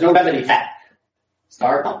 there's no remedy for that.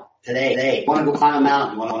 Start today. You want to go climb a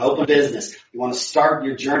mountain. You want to open a business. You want to start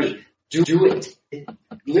your journey. Do it.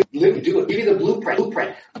 Do it. Give you the blueprint.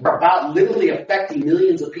 We're about literally affecting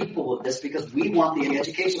millions of people with this because we want the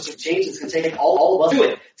education to change. It's going to take all of us to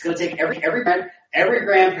do it. It's going to take every parent, every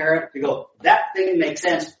grandparent to go, that thing makes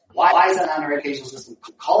sense. Why is that not in our educational system?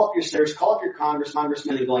 Call up your senators, call up your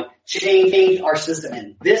congressmen and going, change our system.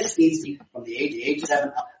 And this needs to be from the age of 7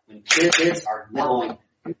 up. When kids are now going,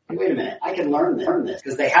 wait a minute, I can learn this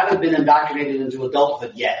because they haven't been indoctrinated into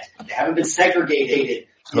adulthood yet. They haven't been segregated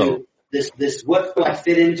to this what do I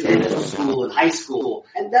fit into middle school and high school.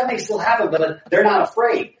 And that may still happen, but they're not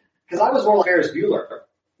afraid. Because I was more like Ferris Bueller.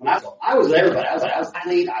 When I was everybody. I was an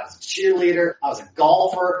athlete, I was a cheerleader, I was a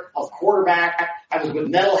golfer, I was a quarterback, I was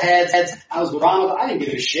with metalheads, I was with drama. I didn't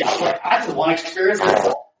give a shit. I was like, I just want to experience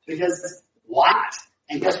football. Because why not?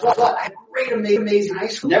 And guess what? I had great, amazing high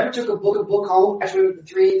school. Never took a book home. Graduated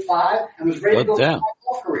with a 3.85 and was ready to go for my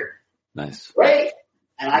golf career. Nice. Great.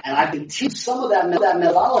 And I can teach some of that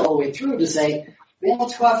methodology all the way through to say, man,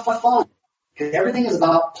 let's go have fun. Because everything is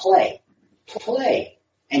about play. play.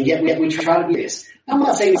 And yet we try to be this. I'm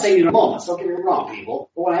not saying in a moment, don't get me wrong,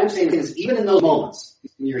 people. But what I am saying is even in those moments,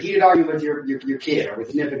 when you're heated arguing with your kid or with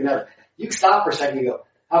a significant other, you can stop for a second and go,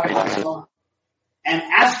 how can I have fun? And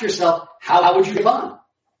ask yourself, how would you have fun?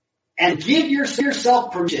 And give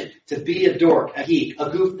yourself permission to be a dork, a geek, a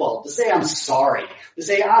goofball, to say I'm sorry, to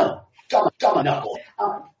say I'm dumb knuckle.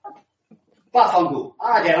 Bafangu.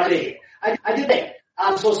 I did it.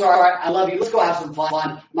 I'm so sorry. I love you. Let's go have some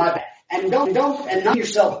fun. My bad. And don't numb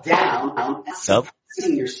yourself down.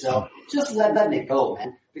 Seeing yourself. Just letting it go,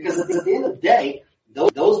 man. Because at the end of the day,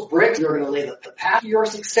 those bricks are going to lay the path to your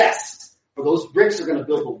success. Or those bricks are going to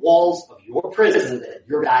build the walls of your prison that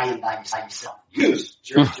you're dying by yourself. It's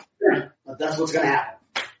your journey. But that's what's going to happen.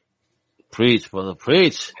 Preach, brother,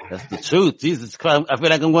 preach. That's the truth. Jesus Christ. I feel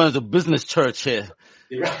like I'm going to a business church here.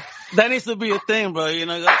 Right. That needs to be a thing, bro. You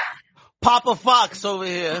know, Papa Fox over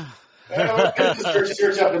here.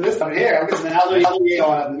 Church up in this one here. I'm going to hallelujah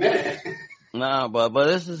on in a minute. No, but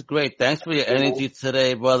this is great. Thanks for your energy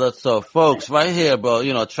today, brother. So, folks, right here, bro,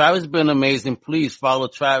 you know, Travis been amazing. Please follow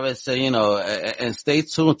Travis and, you know, and stay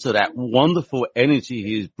tuned to that wonderful energy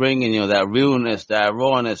he's bringing, you know, that realness, that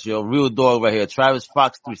rawness, your real dog right here, Travis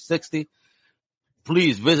Fox 360.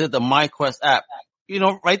 Please visit the MyQuest app. You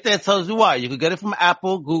know, right there tells you why. You can get it from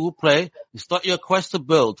Apple, Google Play, and start your quest to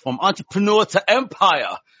build from entrepreneur to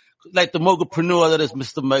empire, like the mogulpreneur that is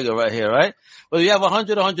Mr. Mega right here, right? Whether you have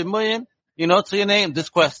 100 million, you know, to your name, this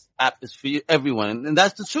Quest app is for you, everyone. And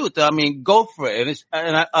that's the truth. I mean, go for it.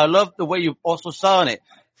 And I love the way you've also selling it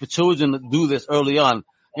for children to do this early on.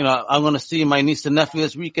 You know, I'm going to see my niece and nephew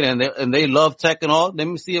this weekend and they love tech and all. Let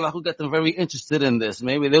me see if I can get them very interested in this.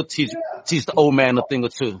 Maybe they'll teach the old man a thing or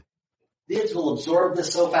two. Kids will absorb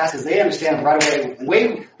this so fast because they understand right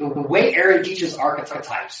away the way Aaron teaches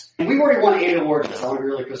archetypes. And we already won 8 awards for this. I want to be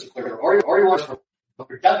really crystal clear. Already won for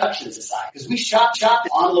production society because we shot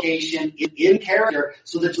this on location in character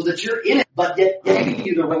so that you're in it, but yet you can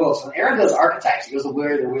do the role. So when Aaron does archetypes, he goes the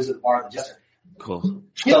warrior, the wizard, the bard, the jester. Cool.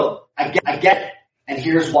 So I get it, and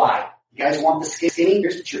here's why. You guys want the skinny?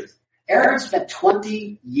 Here's the truth. Aaron spent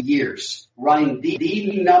 20 years running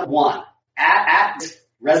the number one at this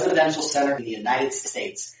residential center in the United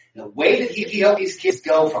States. And the way that he helped these kids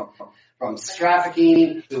go from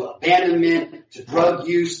trafficking to abandonment to drug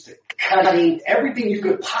use to cutting, everything you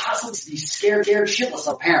could possibly be scared shitless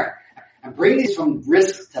of a parent, and bring these from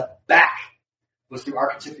risk to back was through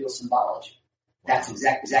archetypal symbology. That's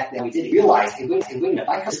exactly how we did it. Realize, hey, wait, if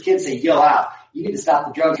I come to kids and say, yo, Al, you need to stop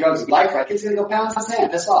the drugs of life, right? Kids are going to go pound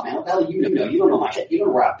sand, piss off, man. What the hell do you know? You don't know my shit. You don't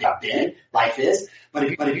know where I've been, life is. But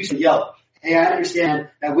if you say, yo, hey, I understand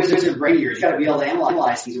that wizard brain of yours, you got to be able to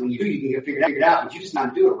analyze things. When you do, you can get figured out, but you just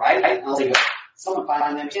not do it, right? And I'll say, someone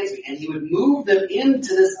find them chance, and he would move them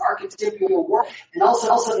into this archetypal world. And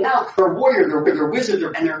also now they're a warrior, they're a wizard,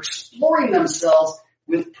 and they're exploring themselves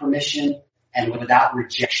with permission and without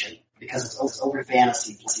rejection because it's over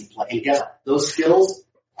fantasy play. And guess what? Those skills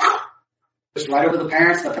just right over the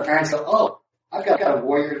parents, but the parents go, oh, I've got a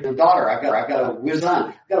warrior daughter. I've got a wizard.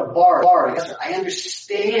 I've got a bard. I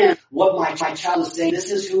understand what my child is saying. This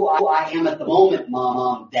is who I am at the moment,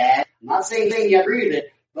 mom, dad. I'm not saying you agree with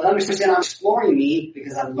it, but understand I'm exploring me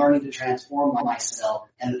because I'm learning to transform myself.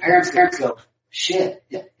 And the parents go, shit,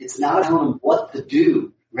 it's not telling them what to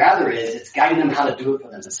do. Rather it's guiding them how to do it for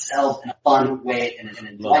themselves in a fun way and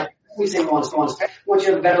in life. We say, I want you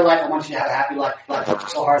to have a better life. I want you to have a happy life. Work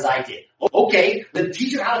so hard as I did. Okay, then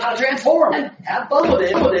teach them how to transform and have fun with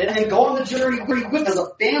it and go on the journey with as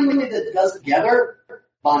a family that does together.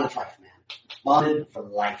 Bonded for life, man. Bonded for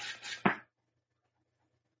life.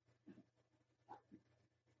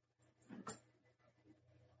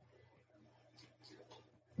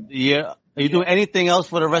 Yeah. Are you doing anything else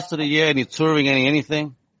for the rest of the year? Any touring,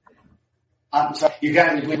 anything? I'm sorry, you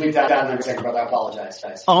got me bleeped out there for a second, brother. I apologize,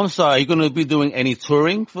 guys. Oh, I'm sorry. Are you going to be doing any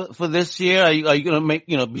touring for this year? Are you going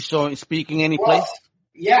to be speaking any place?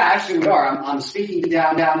 Yeah, actually we are. I'm speaking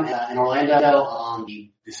down in Orlando on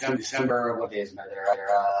the December, what day is it there?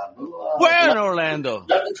 Where in Orlando?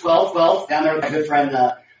 The 12th, down there with my good friend,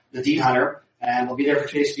 the Dean Hunter, and we'll be there for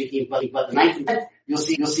today's speaking, but the 9th and 10th, you'll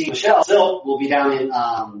see Michelle Still will be down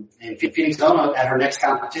in Phoenix, Arizona at her next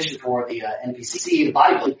competition for the NPC in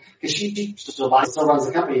bodybuilding because she still runs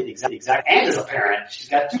the company at the exact and as a parent, she's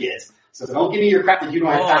got 2 kids. So don't give me your crap that you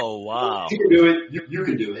don't have time. Oh, wow. You can do it. You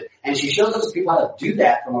can do it. And she shows us people how to do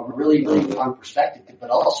that from a really, really fun perspective,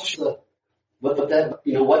 but also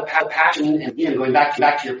what passion and going back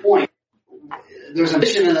to your point, there's a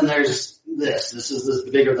mission and then there's this. This is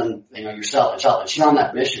bigger than yourself. And she's on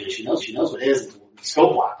that mission and she knows what it is. And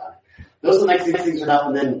scope locked on it. Those are the next things are up,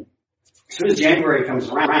 and then as soon as January comes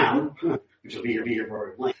around, which will be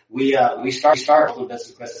your link. We start with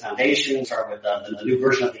Business Quest Foundation, start with the new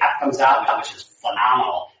version of the app comes out, which is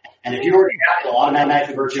phenomenal. And if you already have it, it'll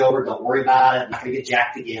automatically convert you over. Don't worry about it. I'm not going to get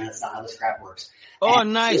jacked again. That's not how this crap works. Oh,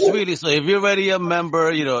 nice, really. So if you're already a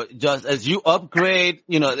member, just as you upgrade,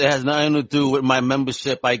 it has nothing to do with my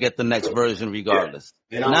membership. I get the next version regardless.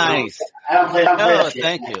 Nice. I don't play that shit.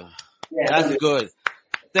 Thank you. Yeah, that's good.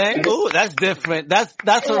 That's different.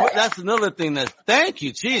 That's another thing thank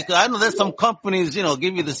you. Jeez, I know there's some companies,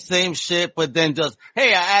 give you the same shit, but then just,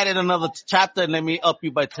 hey, I added another chapter and let me up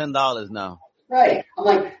you by $10 now. Right. I'm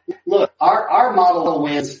like, look, our model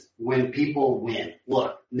wins when people win.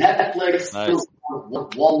 Look, Netflix, nice.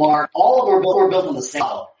 Walmart, all of them are built on the same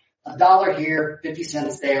model. $1 here, 50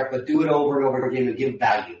 cents there, but do it over and over again and give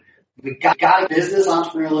value. We got business,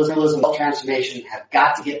 entrepreneurialism, wealth transformation have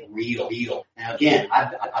got to get real. Now again,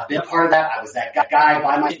 I've been a part of that. I was that guy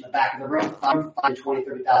by my in the back of the room,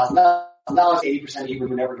 $20,000, $30,000, 80% of you were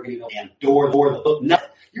never going to go in door the book. Nothing.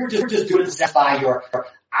 You were just doing it to satisfy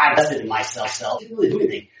I invested in myself. Didn't really do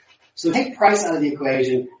anything. So take price out of the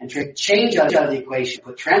equation and take change out of the equation.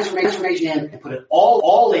 Put transformation in and put it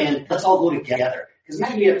all in. Let's all go together. Because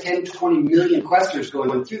imagine you have 10 to 20 million questers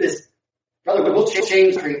going through this. Brother, we'll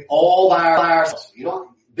change all by ourselves.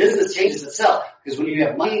 Business changes itself. Because when you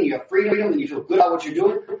have money and you have freedom and you feel good about what you're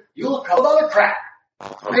doing, you'll come with other crap.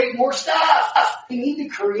 Create more stuff. You need to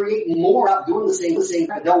create more out doing the same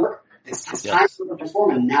crap. Don't work. It's time to transform,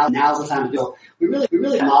 and now's the time to do it. We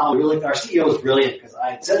really model, our CEO is brilliant, because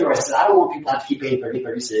I said to her, I don't want people to have to keep paying 30,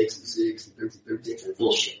 36, and 6, and 30, 36. That's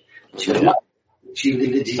bullshit. She goes, no. I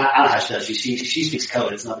don't know how she does. She speaks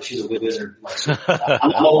code. It's not that she's a wizard.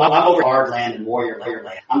 I'm over hard land and warrior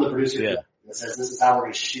land. I'm the producer that says this is how we're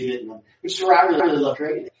going to shoot it, which is where I really love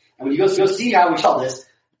creating it. And when you go see how we shot this,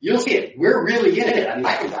 you'll see it. We're really in it. I mean,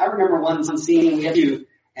 I remember one scene we had to do.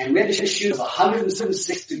 And we had to shoot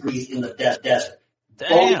 106 degrees in the desert.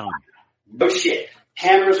 Damn. No shit.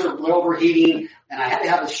 Cameras were overheating, and I had to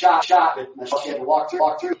have the shot, but she had to walk through.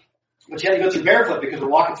 But she had to go through barefoot because we're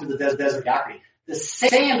walking through the desert property. The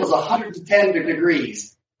sand was 110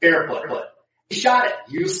 degrees barefoot. We shot it.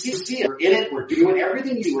 You see it. We're in it. We're doing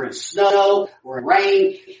everything. We're in snow. We're in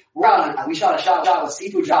rain. We shot a shot with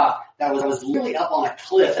Sifu Ja that was literally up on a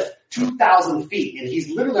cliff, 2,000 feet, and he's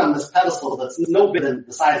literally on this pedestal that's no bigger than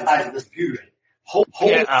the size of this computer.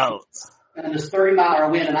 Get out. And there's 30-mile-an-hour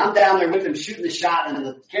wind, and I'm down there with him shooting the shot, and then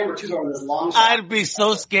the camera two's over this long shot. I'd be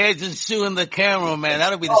so scared just shooting the camera, man.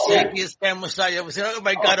 That would be the shakiest camera shot you ever seen. Oh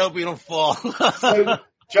my God, I hope you don't fall. So,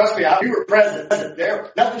 trust me, you were present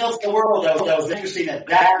there. Nothing else in the world that was interesting at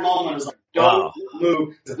that moment. It was like, don't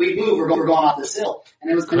move. If we move, we're going off this hill. And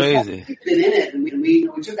it was crazy. We've been in it, and we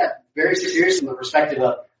took that very seriously from the perspective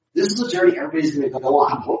of, this is a journey everybody's going to go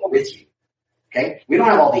on. I'm with you. Okay? We don't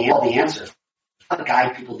have all the answers. How to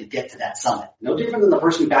guide people to get to that summit. No different than the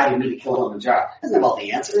person who guided me to Kilimanjaro. Doesn't have all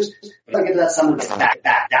the answers, but I get to that summit and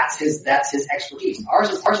back. That's his expertise. Ours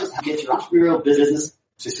is how to get your entrepreneurial business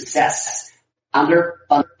to success. Under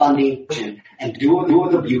funding and do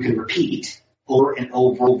what you can repeat over and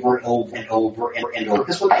over.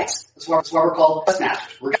 Because we're guides. That's why we're called Quest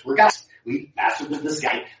Masters. We're guides. We mastered this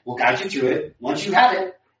guide. We'll guide you through it. Once you have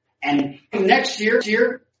it, and next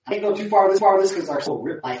year, I can't go too far with this because our soul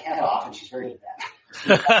ripped my head off, and she's very good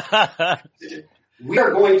at that. We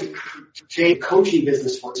are going to change coaching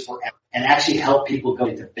business forever and actually help people go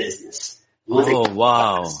into business. Oh,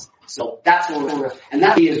 wow. So that's what we're, and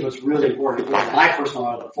that is what's really important. My personal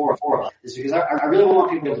out of the four of us is because I really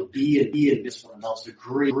want people to be in business for themselves, to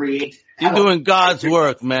create. You're doing God's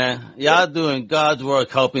work, man. Y'all doing God's work,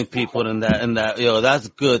 helping people in that. That's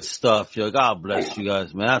good stuff, yo. God bless you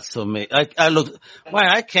guys, man. That's so amazing.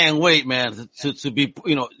 I can't wait, man, to be,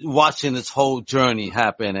 watching this whole journey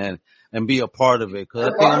happen and be a part of it. Cause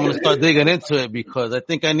I think I'm going to start digging into it because I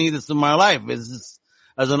think I need this in my life.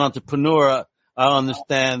 As an entrepreneur, I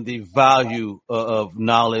understand the value of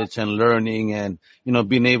knowledge and learning and,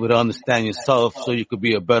 being able to understand yourself so you could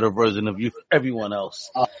be a better version of you for everyone else.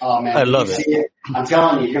 Oh man. I love it. I'm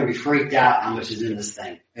telling you, you're going to be freaked out how much is in this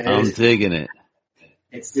thing. I'm digging it.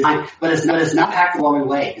 It's designed, but it's not packed the wrong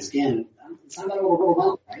way. Because again, it's not about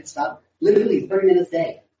overwhelming, right? It's about literally 30 minutes a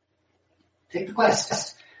day. Take the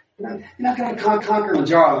quest. You're not going to conquer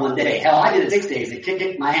Kilimanjaro in one day. Hell, I did it 6 days. It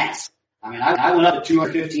kicked my ass. I mean, I went up to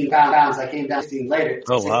 215 pounds. I came down 16 later.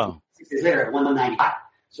 Oh, wow. 6 days later at 195.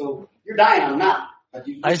 So you're dying on a mountain.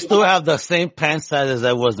 I still have the same pant size as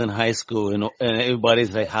I was in high school. And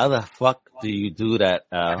everybody's like, how the fuck do you do that,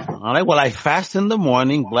 Al? I'm like, well, I fast in the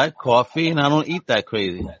morning, black coffee, and I don't eat that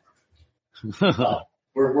crazy.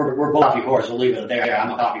 we're both coffee whores. We'll leave it there.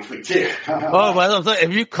 I'm a coffee freak too. Oh, but I'm saying,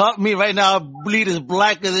 if you caught me right now, I bleed as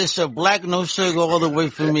black as this shirt. Black, no sugar all the way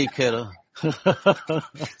for me, kiddo.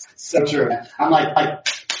 So true. I'm like,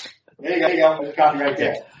 there you go. There's coffee right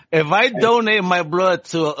there. If I donate my blood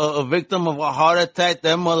to a victim of a heart attack,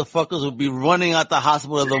 them motherfuckers will be running out the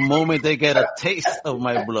hospital the moment they get a taste of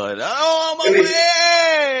my blood. Oh, my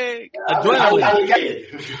leg! Adrenaline.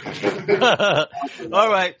 All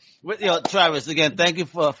right. Travis, again, thank you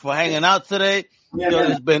for hanging out today.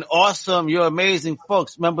 It's been awesome. You're amazing,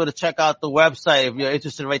 folks. Remember to check out the website if you're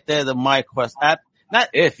interested right there, the MyQuest app. Not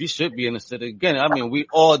if, you should be interested. Again, I mean, we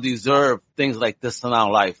all deserve things like this in our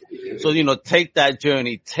life. So, take that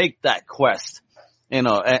journey, take that quest, and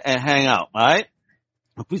hang out, all right?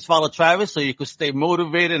 And please follow Travis so you can stay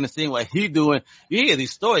motivated and seeing what he's doing. You hear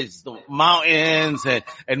these stories, the mountains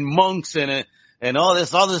and monks and all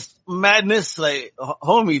this madness, like,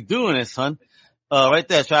 homie doing it, son. Right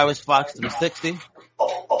there, Travis Fox 360.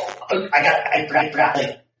 I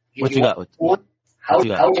forgot. What you got? How would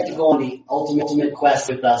you like to go on the ultimate quest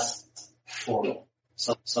with us for real?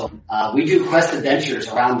 So we do quest adventures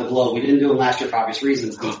around the globe. We didn't do them last year for obvious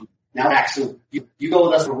reasons. Now, actually, you go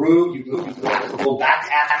with us to Peru. You go back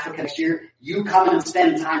to Africa next year. You come and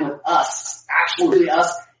spend time with us, actually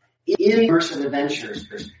us, in immersive adventures.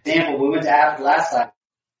 For example, we went to Africa last time,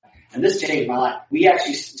 and this changed my life. We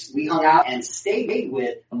hung out and stayed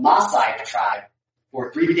with the Maasai tribe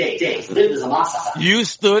for 3 days. Lived as a Maasai. You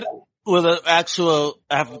stood with an actual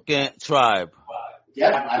African tribe.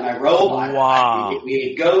 Yeah, my robe. Wow. We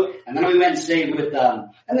ate goat, and then we went and stayed with, and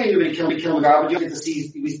then we went to Kilimanjaro. We get to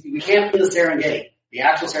see, we camped in the Serengeti, the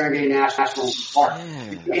actual Serengeti National Park.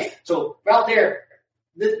 Yeah. So we're out there,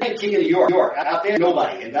 this big king of New York, out there,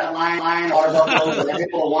 nobody. And that lion, or buffalo, that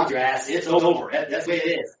people want your ass, it's over. That's the way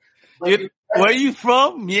it is. Where are you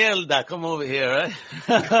from? Mierda, come over here,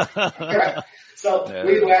 right? So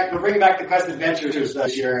we're bringing back the Quest Adventures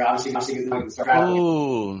this year. Obviously, we can start traveling.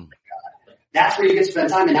 Ooh. That's where you get to spend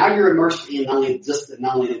time, and now you're immersed in not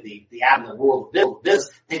only the app and the world of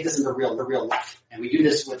business. Take this into real life, and we've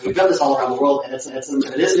done this all around the world, and it isn't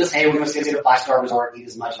just, hey, we're going to stay at a 5-star resort, eat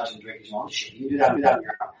as much and drink as you want. Shit, you can do that on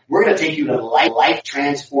your own. We're going to take you to life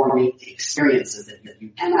transforming experiences that you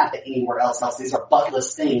cannot get anywhere else. These are bucket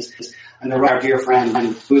list things. And our dear friend,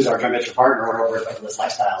 who's our joint venture partner over at Bucket List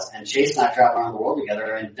Lifestyles, and Chase and I travel around the world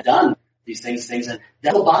together and done these things, and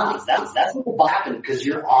that's what bonds. That's what will happen because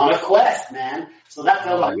you're on a quest, man. So that's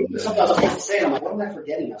something I was supposed to say. I'm like, what am I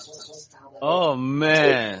forgetting? Oh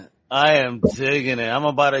man, I am digging it. I'm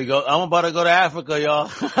about to go to Africa,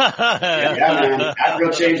 y'all. yeah, man.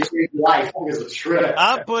 Africa changes your life. It's a trip.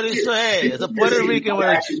 I'm pretty sure. Hey, it's a Puerto Rican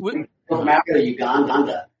word. From Africa to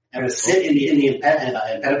Uganda, and to sit in the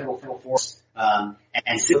impenetrable forest.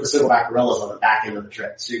 And sit with the silverback gorillas on the back end of the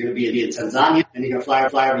trip. So you're going to be in Tanzania, and you're going to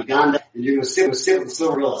fly over Uganda, and you're going to sit with the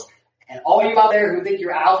silver gorillas. And all you out there who think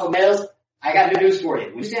you're alpha males, I got good news for you.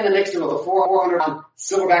 When you stand next to a 400-pound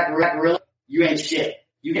silverback gorilla, you ain't shit.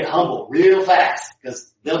 You get humble real fast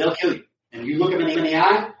because they'll kill you. And you look them in the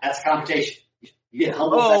eye, that's confrontation. You get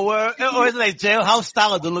humble. Or is it like jailhouse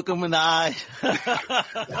style to look them in the eye?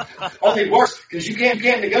 Only worse, because you can't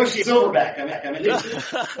negotiate silverback. I mean,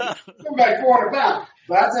 silverback 400 pounds.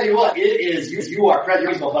 But I'll tell you what, it is, you are present.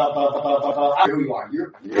 I don't know who you are.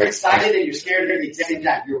 You're excited and you're scared at the same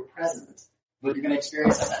time. You're present. But you're going to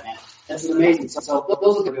experience that, man. That's amazing. So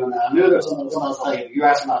those are doing that. I knew there was someone else telling you. You were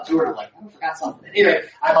asking about tour, and I'm like, I forgot something. Anyway,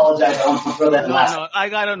 I apologize. I want to throw that in the last. No, I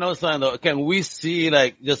gotta know something though. Can we see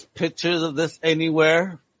just pictures of this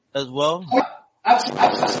anywhere as well?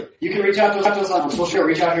 Absolutely. You can reach out to us on social media.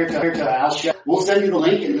 Reach out here to Al's show. We'll send you the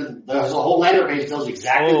link, and there's a whole landing page that tells you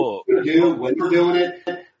exactly what we're going to do, when we're doing it.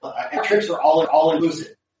 Our trips are all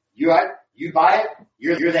inclusive. You buy it,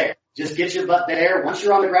 you're there. Just get your butt there. Once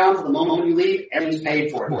you're on the ground, for the moment you leave, everything's paid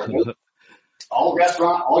for. All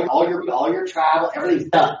restaurant, all your travel, everything's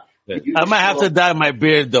done. I might have to dye my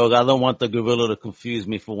beard though. I don't want the gorilla to confuse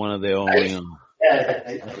me for one of their own.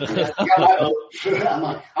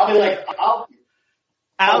 I'll be like,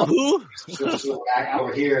 Al who?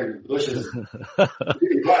 Over here in the bushes.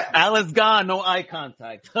 Al is gone. No eye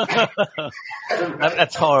contact.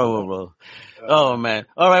 That's horrible, bro. Oh man.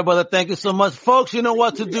 All right, brother. Thank you so much, folks. You know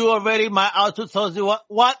what to do already. My outro tells you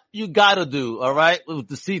what you gotta do. All right, with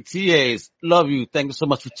the CTAs. Love you. Thank you so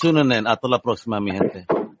much for tuning in. Hasta la próxima, mi gente.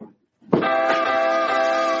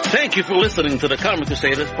 Thank you for listening to the Comic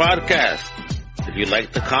Crusaders podcast. If you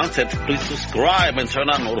like the content, please subscribe and turn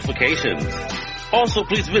on notifications. Also,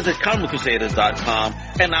 please visit ComicCrusaders.com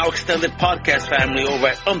and our extended podcast family over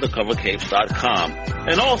at UndercoverCapes.com.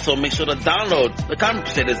 And also, make sure to download the Comic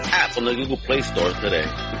Crusaders app on the Google Play Store today.